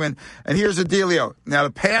last segment. And here's the dealio. Now,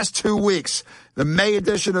 the past 2 weeks, the May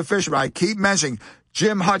edition of Fisherman, I keep mentioning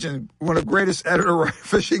Jim Hutchins, one of the greatest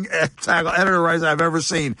fishing tackle editor writers I've ever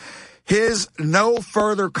seen. His no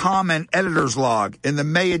further comment editor's log in the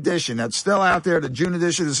May edition, that's still out there. The June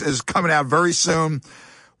edition is coming out very soon.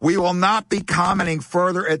 We will not be commenting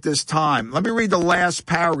further at this time. Let me read the last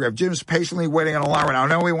paragraph. Jim's patiently waiting on a line right now. I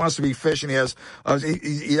know he wants to be fishing. I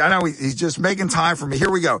know he's just making time for me. Here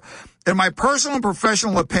we go. In my personal and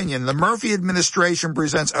professional opinion, the Murphy administration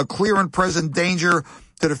presents a clear and present danger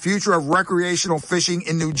to the future of recreational fishing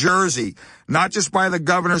in New Jersey, not just by the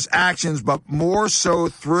governor's actions, but more so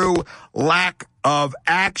through lack of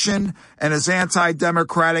action and his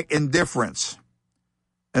anti-democratic indifference.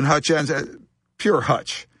 And Hutch ends, pure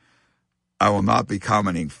Hutch. I will not be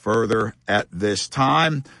commenting further at this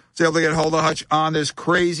time. So able to get hold of Hutch on this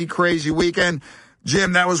crazy, crazy weekend.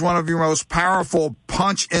 Jim, that was one of your most powerful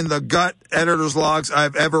punch-in-the-gut editor's logs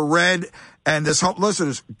I've ever read. And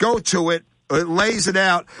listeners, go to it. It lays it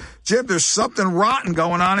out. Jim, there's something rotten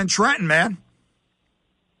going on in Trenton, man.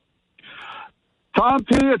 Tom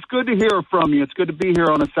P., it's good to hear from you. It's good to be here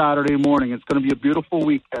on a Saturday morning. It's going to be a beautiful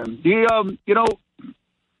weekend.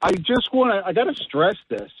 I got to stress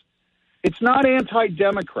this. It's not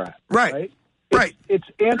anti-democrat. Right. It's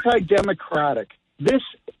anti-democratic. This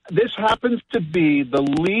happens to be the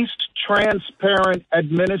least transparent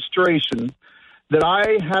administration that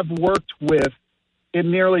I have worked with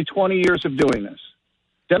in nearly 20 years of doing this.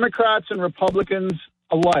 Democrats and Republicans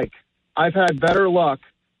alike, I've had better luck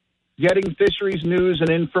getting fisheries news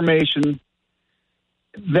and information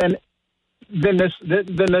than this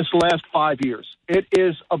last 5 years. It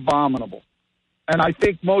is abominable. And I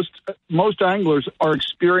think most anglers are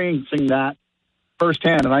experiencing that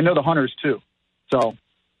firsthand, and I know the hunters too. So,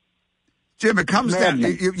 Jim, it comes down.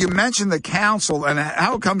 You mentioned the council and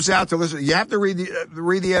how it comes out to listen. You have to read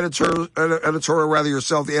the editorial rather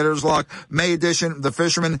yourself. The editor's log, May edition, The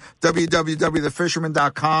Fisherman,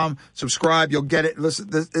 www.thefisherman.com. Subscribe, you'll get it. Listen,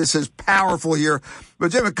 this is powerful here.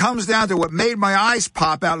 But Jim, it comes down to what made my eyes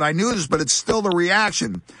pop out, and I knew this, but it's still the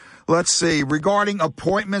reaction. Let's see, regarding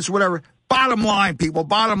appointments, whatever. Bottom line, people.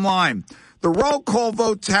 Bottom line. The roll call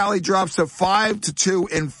vote tally drops to 5-2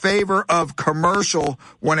 in favor of commercial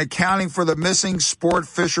when accounting for the missing sport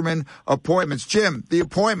fisherman appointments. Jim, the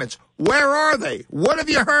appointments, where are they? What have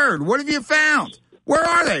you heard? What have you found? Where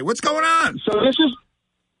are they? What's going on? So this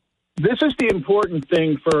is the important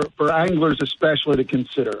thing for anglers especially to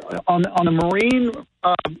consider. On the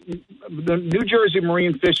the New Jersey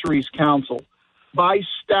Marine Fisheries Council, by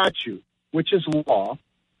statute, which is law,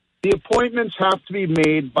 the appointments have to be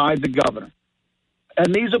made by the governor.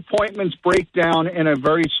 And these appointments break down in a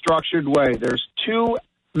very structured way. There's 2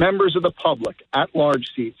 members of the public at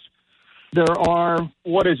large seats. There are,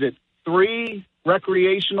 3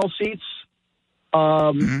 recreational seats.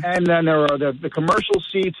 And then there are the commercial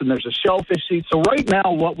seats, and there's a shellfish seat. So right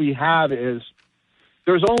now what we have is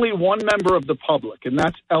there's only one member of the public, and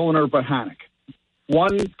that's Eleanor Bohanec.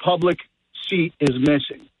 One public seat is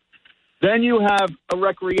missing. Then you have a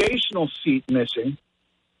recreational seat missing.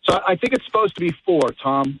 So I think it's supposed to be 4,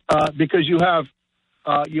 Tom, because you have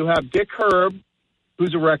Dick Herb,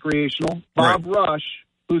 who's a recreational, Bob Rush,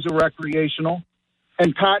 who's a recreational,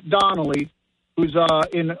 and Pat Donnelly, who's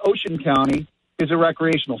in Ocean County, is a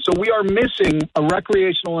recreational. So we are missing a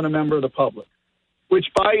recreational and a member of the public,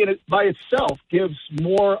 which by itself gives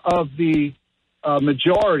more of the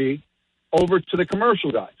majority over to the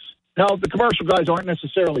commercial guys. Now, the commercial guys aren't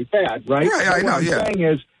necessarily bad, right? Right, I know, what I'm saying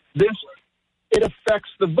is it affects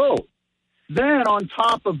the vote. Then on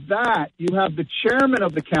top of that, you have the chairman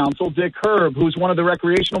of the council, Dick Herb, who's one of the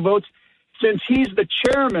recreational votes. Since he's the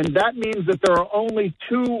chairman, that means that there are only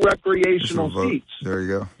 2 recreational seats. There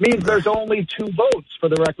you go. Means there's only 2 votes for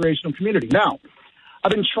the recreational community. Now, I've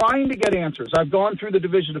been trying to get answers. I've gone through the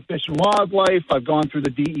Division of Fish and Wildlife. I've gone through the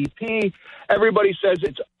DEP. Everybody says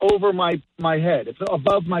it's over my head. It's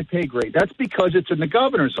above my pay grade. That's because it's in the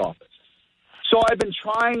governor's office. So I've been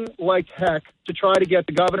trying like heck to try to get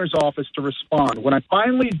the governor's office to respond. When I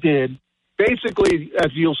finally did, basically,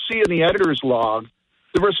 as you'll see in the editor's log,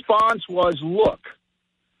 the response was, look,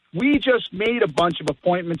 we just made a bunch of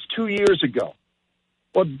appointments 2 years ago.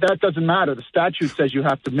 Well, that doesn't matter. The statute says you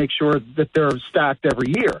have to make sure that they're stacked every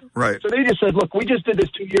year. Right. So they just said, look, we just did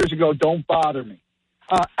this 2 years ago. Don't bother me.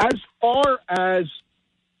 As far as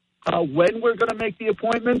when we're going to make the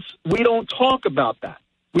appointments, we don't talk about that.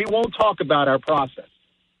 We won't talk about our process.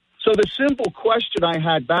 So the simple question I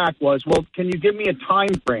had back was, well, can you give me a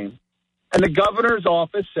time frame? And the governor's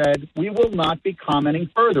office said, we will not be commenting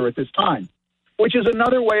further at this time, which is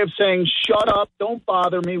another way of saying, shut up, don't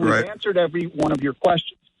bother me. We've answered every one of your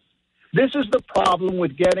questions. This is the problem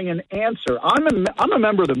with getting an answer. I'm a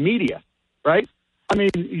member of the media, right? I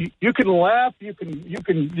mean, you can laugh, you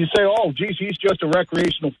say, oh, geez, he's just a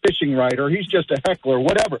recreational fishing writer, he's just a heckler,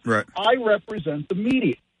 whatever. Right. I represent the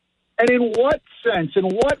media. And in what sense, in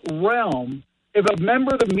what realm, if a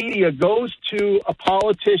member of the media goes to a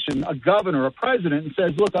politician, a governor, a president, and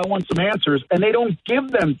says, look, I want some answers, and they don't give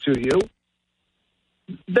them to you,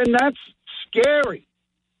 then that's scary,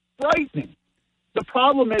 frightening. The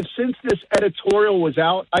problem is, since this editorial was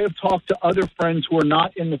out, I have talked to other friends who are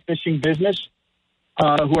not in the fishing business,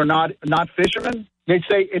 who are not fishermen. They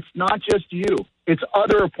say it's not just you. It's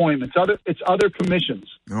other appointments, it's other commissions.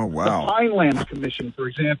 Oh, wow. The Pinelands Commission, for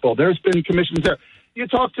example, there's been commissions there. You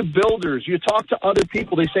talk to builders, you talk to other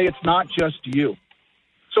people, they say it's not just you.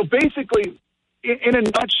 So basically, in a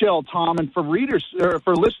nutshell, Tom, and for readers or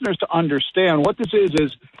for listeners to understand, what this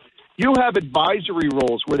is you have advisory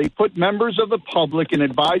roles where they put members of the public in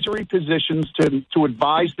advisory positions to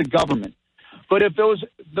advise the government. But if those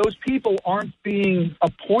people aren't being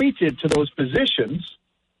appointed to those positions,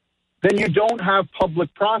 then you don't have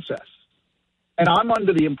public process. And I'm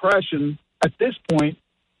under the impression at this point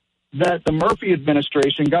that the Murphy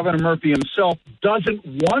administration, Governor Murphy himself, doesn't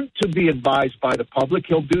want to be advised by the public.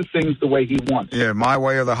 He'll do things the way he wants. Yeah, my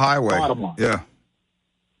way or the highway. Bottom line. Yeah.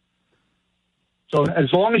 So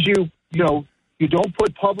as long as you don't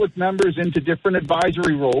put public members into different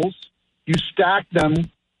advisory roles, you stack them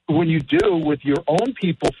when you do with your own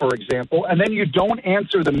people, for example, and then you don't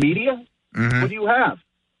answer the media, what do you have?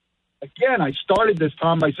 Again, I started this,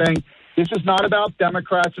 Tom, by saying this is not about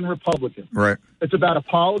Democrats and Republicans. Right. It's about a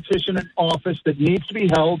politician in office that needs to be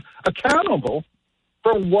held accountable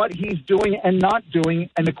for what he's doing and not doing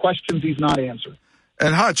and the questions he's not answering.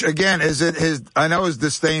 And Hutch, again, is it his, I know his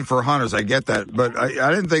disdain for hunters, I get that, but I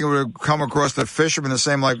didn't think it would come across the fishermen the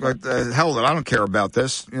same, like hell, I don't care about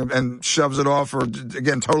this, and shoves it off or,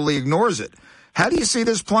 again, totally ignores it. How do you see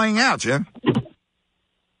this playing out, Jim?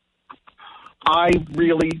 I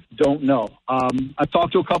really don't know. I've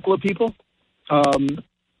talked to a couple of people, in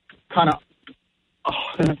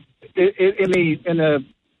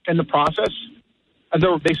the process, and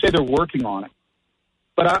they say they're working on it.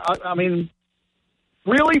 But I mean,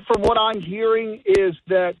 really, from what I'm hearing, is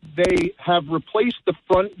that they have replaced the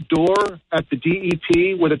front door at the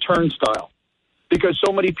DEP with a turnstile because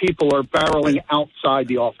so many people are barreling outside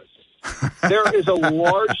the office. There is a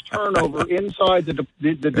large turnover inside the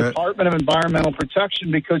Department of Environmental Protection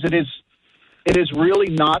because it is really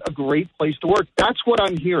not a great place to work. That's what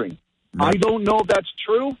I'm hearing. Right. I don't know if that's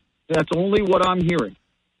true. That's only what I'm hearing.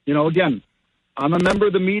 Again, I'm a member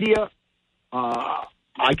of the media.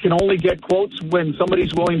 I can only get quotes when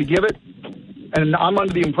somebody's willing to give it. And I'm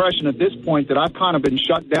under the impression at this point that I've kind of been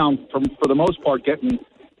shut down for the most part, getting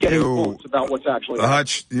quotes about what's actually happening.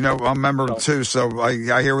 Hutch, I'm a member too, so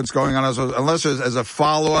I hear what's going on. Unless there's as a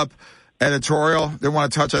follow-up editorial, they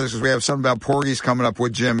want to touch on this because we have something about porgies coming up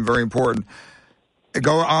with Jim, very important.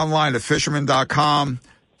 Go online to fisherman.com,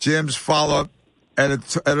 Jim's follow-up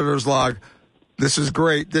editor's log. This is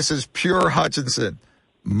great. This is pure Hutchinson.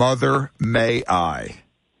 Mother may I.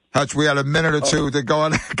 Hutch, we had a minute or two to go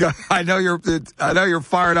on. I know you're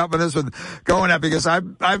fired up on this one. Go on that because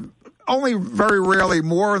I've only very rarely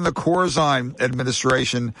more in the Corzine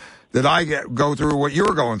administration that I go through what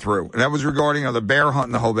you're going through. And that was regarding the bear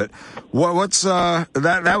hunting the whole bit. What's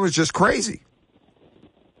that was just crazy.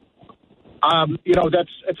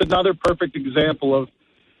 It's another perfect example of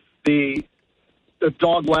the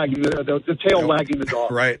dog wagging the tail wagging the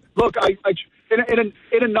dog. Right. Look, in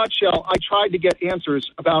a nutshell, I tried to get answers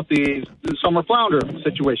about the summer flounder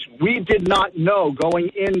situation. We did not know going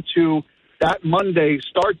into that Monday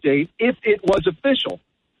start date if it was official.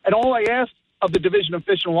 And all I asked of the Division of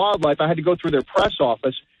Fish and Wildlife, I had to go through their press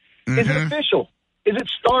office, is it official? Is it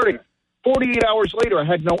starting? 48 hours later, I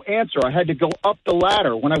had no answer. I had to go up the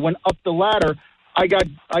ladder. When I went up the ladder, I got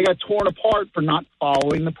torn apart for not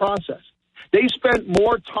following the process. They spent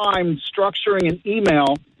more time structuring an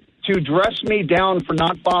email to dress me down for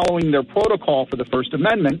not following their protocol for the First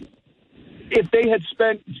Amendment. If they had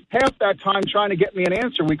spent half that time trying to get me an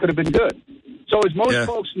answer, we could have been good. So as most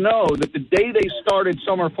folks know, that the day they started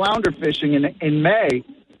summer flounder fishing in May,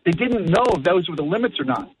 they didn't know if those were the limits or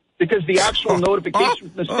not, because the actual notification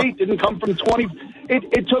from the state didn't come from 20.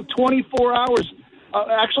 It took 24 hours.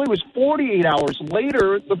 Actually, it was 48 hours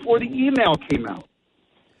later before the email came out.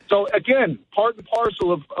 So again, part and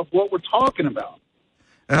parcel of what we're talking about.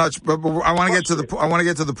 And Hutch, but I want to get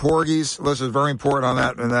to the porgies. Listen, it's very important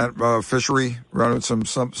on that fishery. Running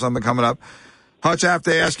something coming up. Hutch, I have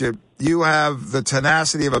to ask you. You have the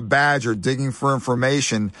tenacity of a badger digging for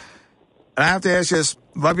information. And I have to ask you this.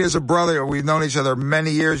 Love you as a brother. We've known each other many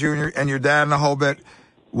years, you and your dad and the whole bit.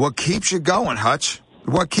 What keeps you going, Hutch?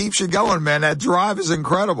 What keeps you going, man? That drive is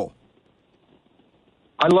incredible.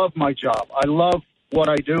 I love my job. I love what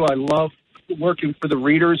I do. I love working for the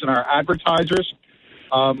readers and our advertisers.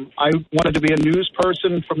 I wanted to be a news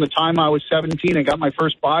person from the time I was 17 and got my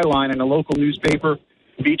first byline in a local newspaper,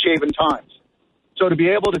 Beach Haven Times. So to be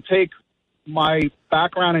able to take my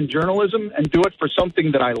background in journalism and do it for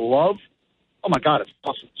something that I love, oh my God, it's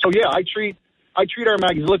awesome. So yeah, I treat our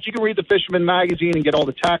magazine. Look, you can read the Fisherman magazine and get all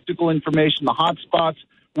the tactical information, the hot spots,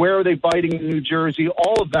 where are they biting in New Jersey,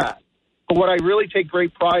 all of that. But what I really take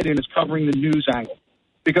great pride in is covering the news angle,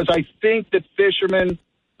 because I think that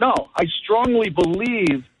I strongly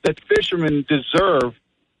believe that fishermen deserve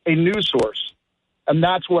a news source, and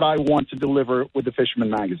that's what I want to deliver with the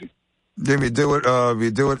Fisherman magazine. Jim, you do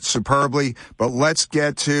it superbly, but let's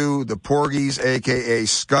get to the porgies, a.k.a.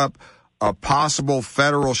 scup, a possible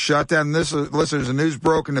federal shutdown. Listen, there's a news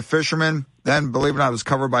broken to fishermen. Then, believe it or not, it was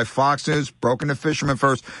covered by Fox News, broken to fishermen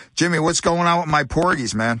first. Jimmy, what's going on with my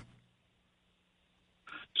porgies, man?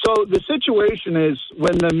 So the situation is,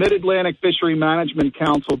 when the Mid-Atlantic Fishery Management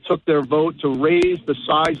Council took their vote to raise the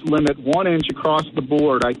size limit 1 inch across the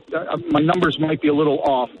board, my numbers might be a little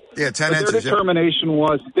off. Yeah, 10 inches. Their determination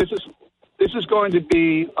was it'll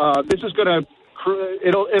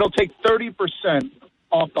take 30%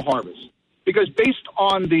 off the harvest, because based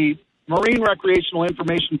on the Marine Recreational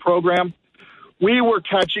Information Program, we were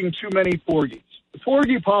catching too many porgies. The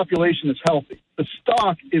porgy population is healthy. The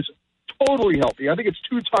stock is totally healthy. I think it's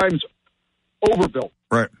 2 times overbuilt.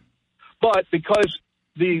 Right. But because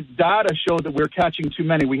the data showed that we're catching too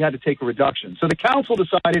many, we had to take a reduction. So the council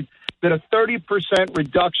decided that a 30%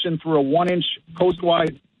 reduction through a 1 inch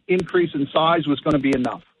coastwide increase in size was going to be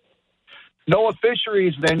enough. NOAA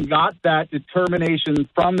Fisheries then got that determination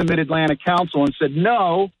from the Mid-Atlantic Council and said,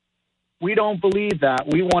 no, we don't believe that.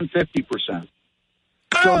 We want 50%.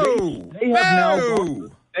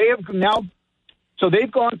 So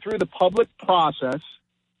they've gone through the public process,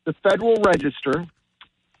 the Federal Register,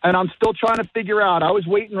 and I'm still trying to figure out. I was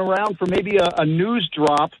waiting around for maybe a news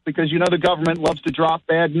drop, because the government loves to drop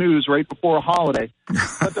bad news right before a holiday.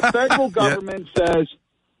 But the federal government says,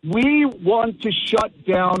 we want to shut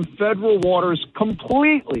down federal waters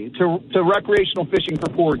completely to recreational fishing for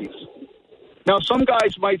porgies. Now, some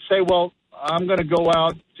guys might say, well, I'm going to go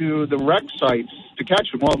out to the wreck sites to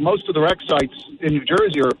catch them. Well, most of the wreck sites in New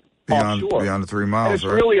Jersey are offshore. Beyond the 3 miles,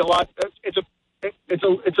 and it's really a lot.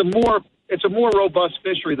 It's a more robust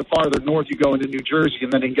fishery the farther north you go into New Jersey,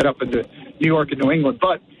 and then you get up into New York and New England.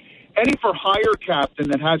 But any for hire captain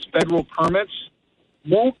that has federal permits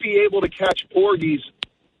won't be able to catch porgies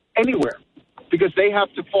anywhere, because they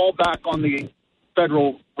have to fall back on the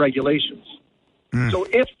federal regulations. So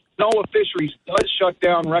if NOAA Fisheries does shut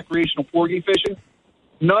down recreational porgy fishing,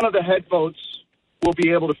 none of the head boats will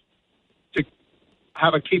be able to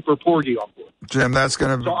have a keeper porgy on board. Jim, that's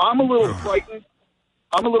going to... So I'm a little frightened.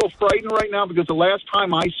 I'm a little frightened right now, because the last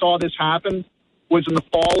time I saw this happen was in the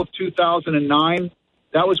fall of 2009.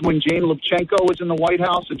 That was when Jane Lubchenco was in the White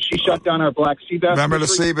House, and she shut down our black sea bass. Remember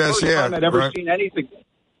fishery. the sea bass, First time I'd ever seen anything.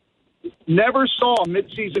 Never saw a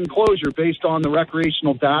mid-season closure based on the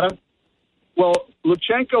recreational data. Well,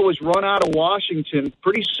 Lubchenco was run out of Washington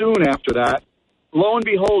pretty soon after that. Lo and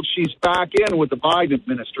behold, she's back in with the Biden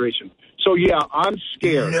administration. So, yeah, I'm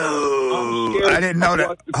scared. No. I didn't know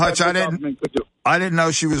that. Hutch, I didn't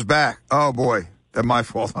know she was back. Oh, boy. That's my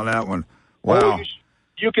fault on that one. Wow. Oh,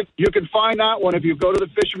 you can find that one if you go to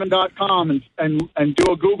thefisherman.com and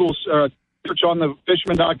do a Google search on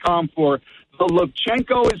thefisherman.com for the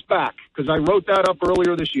Lubchenco is back, because I wrote that up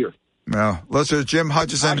earlier this year. Well, listen, Jim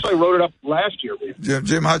Hutchison. Actually, I wrote it up last year.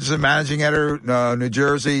 Jim Hutchison, managing editor, New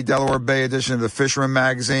Jersey, Delaware Bay edition of the Fisherman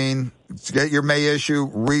magazine. To get your May issue,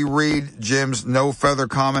 reread Jim's No Feather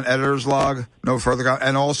Comment editor's log, No Further Comment,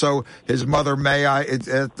 and also his Mother May I.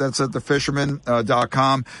 That's at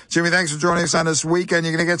thefisherman.com. Jimmy, thanks for joining us on this weekend.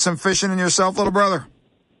 You're going to get some fishing in yourself, little brother?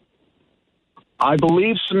 I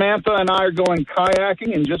believe Samantha and I are going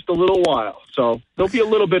kayaking in just a little while. So there'll be a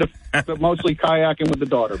little bit of, but mostly kayaking with the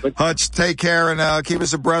daughter. But Hutch, take care and keep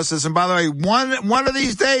us abreast of this. And by the way, one of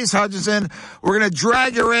these days, Hutchinson, we're going to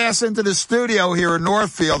drag your ass into the studio here in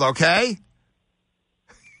Northfield, okay?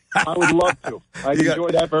 I would love to. I enjoy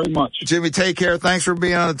that very much. Jimmy, take care. Thanks for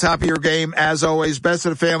being on the top of your game, as always. Best to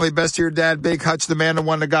the family, best to your dad, Big Hutch, the man, the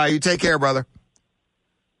one, the guy. You take care, brother.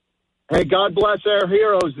 Hey, God bless our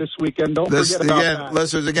heroes this weekend. Don't forget about that.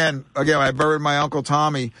 Listeners, again, I buried my Uncle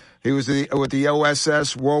Tommy. He was with the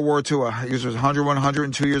OSS, World War II. He was 101,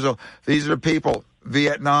 102 years old. These are the people,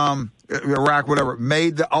 Vietnam, Iraq, whatever,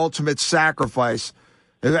 made the ultimate sacrifice.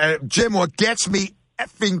 Jim, what gets me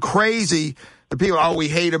effing crazy, the people, we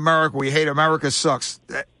hate America sucks.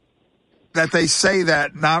 That they say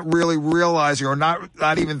that, not really realizing or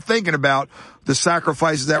not even thinking about the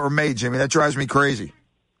sacrifices that were made, Jimmy. That drives me crazy.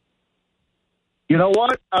 You know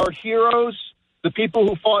what? Our heroes, the people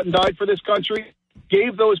who fought and died for this country,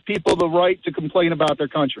 gave those people the right to complain about their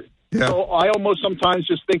country. Yeah. So I almost sometimes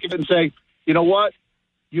just think of it and say, you know what?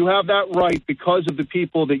 You have that right because of the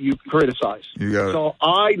people that you criticize. So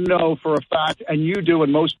I know for a fact, and you do,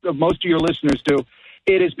 and most of your listeners do,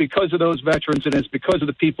 it is because of those veterans, and it's because of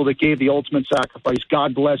the people that gave the ultimate sacrifice.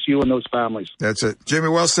 God bless you and those families. That's it. Jimmy,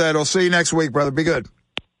 well said. I'll see you next week, brother. Be good.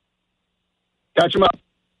 Catch him up.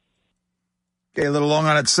 Okay, a little long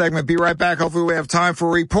on that segment. Be right back. Hopefully we have time for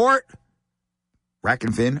a report. Rack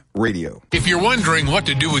and Fin Radio. If you're wondering what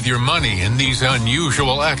to do with your money in these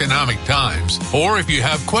unusual economic times, or if you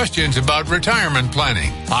have questions about retirement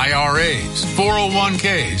planning, IRAs,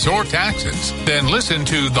 401ks, or taxes, then listen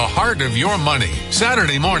to The Heart of Your Money,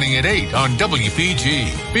 Saturday morning at 8 on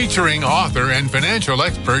WPG, featuring author and financial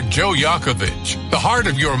expert Joe Yakovich. The Heart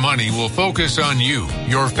of Your Money will focus on you,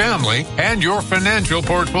 your family, and your financial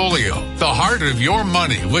portfolio. The Heart of Your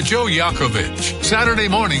Money with Joe Yakovich, Saturday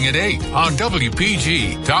morning at 8 on WPG.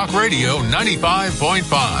 Talk Radio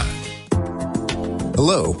 95.5.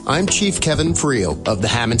 Hello, I'm Chief Kevin Friel of the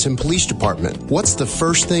Hamilton Police Department. What's the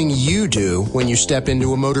first thing you do when you step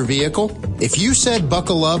into a motor vehicle? If you said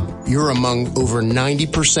buckle up, you're among over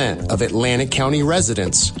 90% of Atlantic County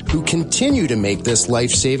residents who continue to make this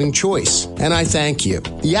life-saving choice. And I thank you.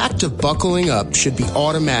 The act of buckling up should be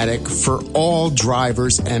automatic for all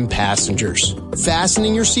drivers and passengers.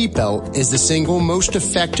 Fastening your seatbelt is the single most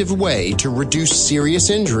effective way to reduce serious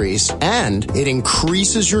injuries, and it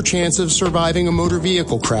increases your chance of surviving a motor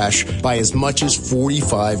vehicle crash by as much as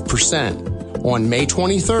 45%. On May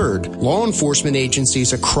 23rd, law enforcement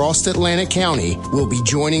agencies across Atlantic County will be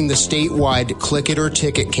joining the statewide Click It or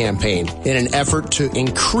Ticket campaign in an effort to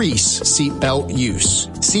increase seatbelt use.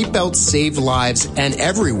 Seatbelts save lives, and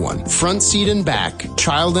everyone, front seat and back,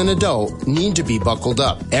 child and adult, need to be buckled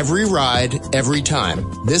up. Every ride, every time.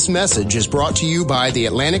 This message is brought to you by the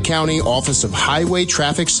Atlantic County Office of Highway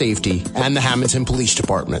Traffic Safety and the Hamilton Police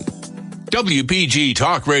Department. WPG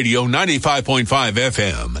Talk Radio 95.5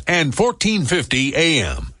 FM and 1450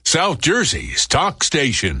 AM. South Jersey's talk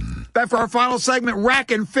station. Back for our final segment,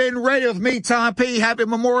 Rack and Fin Radio with me, Tom P. Happy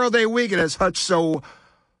Memorial Day weekend, as Hutch so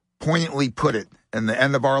poignantly put it. And the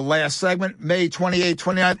end of our last segment, May 28th,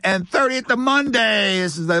 29th, and 30th, the Monday.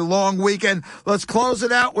 This is a long weekend. Let's close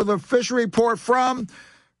it out with a fishing report from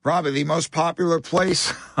probably the most popular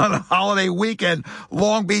place on a holiday weekend,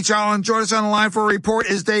 Long Beach Island. Join us on the line for a report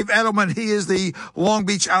is Dave Edelman. He is the Long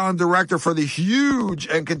Beach Island director for the huge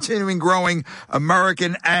and continuing growing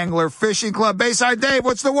American Angler Fishing Club. Bayside Dave,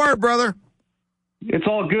 what's the word, brother? It's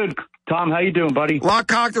all good. Tom, how you doing, buddy? Lock,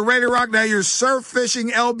 cock, and ready to rock. Now, your surf fishing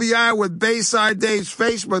LBI with Bayside Dave's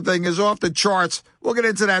Facebook thing is off the charts. We'll get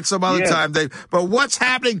into that some other time, Dave. But what's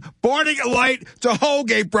happening? Boarding a light to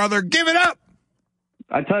Holgate, brother. Give it up.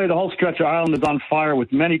 I tell you, the whole stretch of island is on fire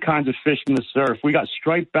with many kinds of fish in the surf. We got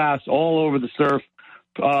striped bass all over the surf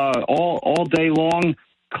all day long.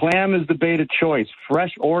 Clam is the bait of choice,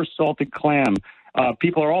 fresh or salted clam.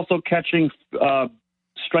 People are also catching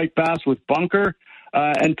striped bass with bunker,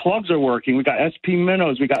 and plugs are working. We got SP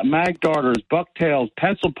minnows, we got mag darters, bucktails,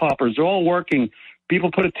 pencil poppers. They're all working.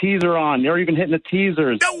 People put a teaser on. They're even hitting the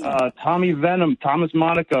teasers. Tommy Venom, Thomas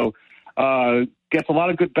Monaco. Gets a lot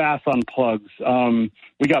of good bass on plugs.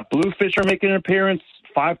 We got bluefish are making an appearance,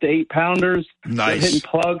 5 to 8 pounders. Nice. They're hitting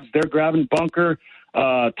plugs. They're grabbing bunker.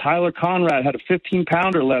 Tyler Conrad had a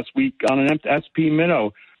 15-pounder last week on an SP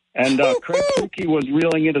minnow. And Craig Suki was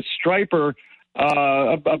reeling in a striper,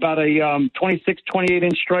 about a 26,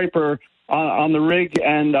 28-inch striper on the rig,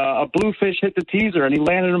 and a bluefish hit the teaser, and he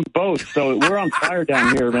landed them both. So we're on fire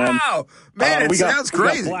down here, man. Wow, man, it sounds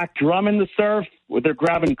crazy. We got black drum in the surf. They're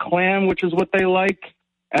grabbing clam, which is what they like.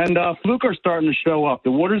 And fluke are starting to show up.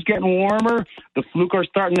 The water's getting warmer. The fluke are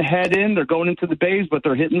starting to head in. They're going into the bays, but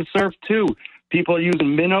they're hitting the surf too. People are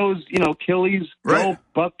using minnows, killies,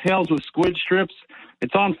 bucktails with squid strips.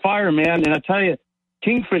 It's on fire, man. And I tell you,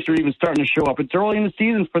 kingfish are even starting to show up. It's early in the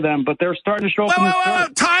season for them, but they're starting to show up in the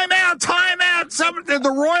surf. Time out.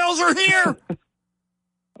 The Royals are here.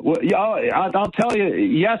 Well, I'll tell you,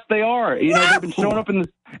 yes, they are. They've been showing up in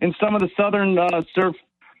some of the southern surf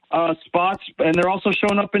spots, and they're also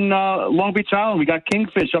showing up in Long Beach Island. We got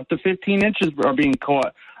kingfish up to 15 inches are being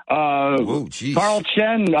caught. Carl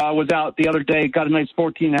Chen was out the other day, got a nice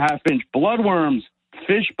 14.5-inch. Bloodworms,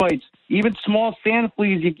 fish bites, even small sand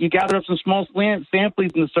fleas. You gather up some small sand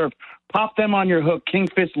fleas in the surf. Pop them on your hook.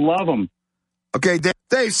 Kingfish love them. Okay,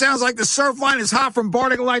 Dave, sounds like the surf line is hot from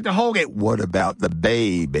Barnegat Light to Holgate. What about the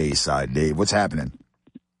Bayside, Dave? What's happening?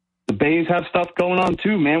 The bays have stuff going on,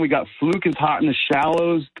 too, man. We got fluke is hot in the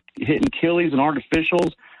shallows, hitting killies and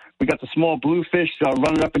artificials. We got the small bluefish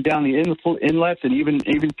running up and down the inlets and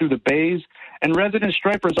even through the bays. And resident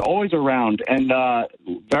stripers are always around. And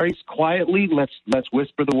very quietly, let's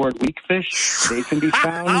whisper the word weakfish. They can be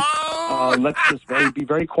found. Let's just be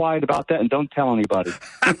very quiet about that and don't tell anybody.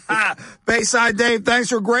 Bayside Dave, thanks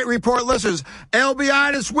for a great report. Listeners,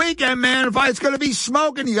 LBI this weekend, man. If it's going to be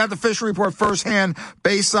smoking, you got the fishing report firsthand.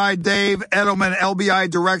 Bayside Dave Edelman,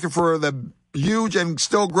 LBI director for the huge and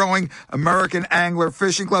still growing American Angler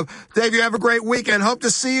Fishing Club. Dave, you have a great weekend. Hope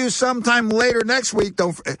to see you sometime later next week.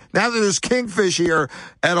 Now that there's kingfish here,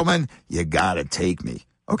 Edelman, you got to take me.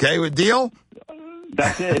 Okay, deal?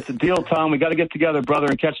 That's it. It's a deal, Tom. We got to get together, brother,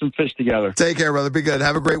 and catch some fish together. Take care, brother. Be good.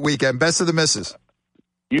 Have a great weekend. Best of the missus.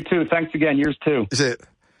 You too. Thanks again. Yours too. That's it.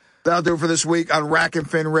 That'll do it for this week on Rack and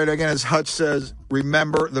Fin Radio. Again, as Hutch says,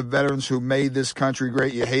 remember the veterans who made this country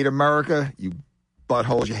great. You hate America, you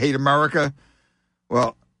buttholes. You hate America.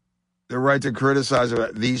 Well, they're right to criticize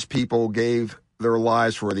it. These people gave their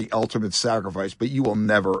lives for the ultimate sacrifice, but you will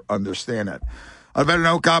never understand it. On a better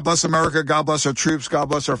note, God bless America. God bless our troops. God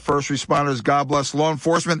bless our first responders. God bless law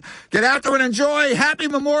enforcement. Get out there and enjoy Happy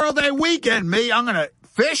Memorial Day weekend. Me, I'm going to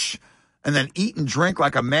fish and then eat and drink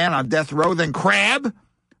like a man on death row, then crab, and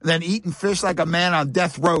then eat and fish like a man on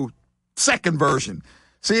death row. Second version.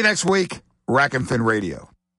 See you next week. Rack and Fin Radio.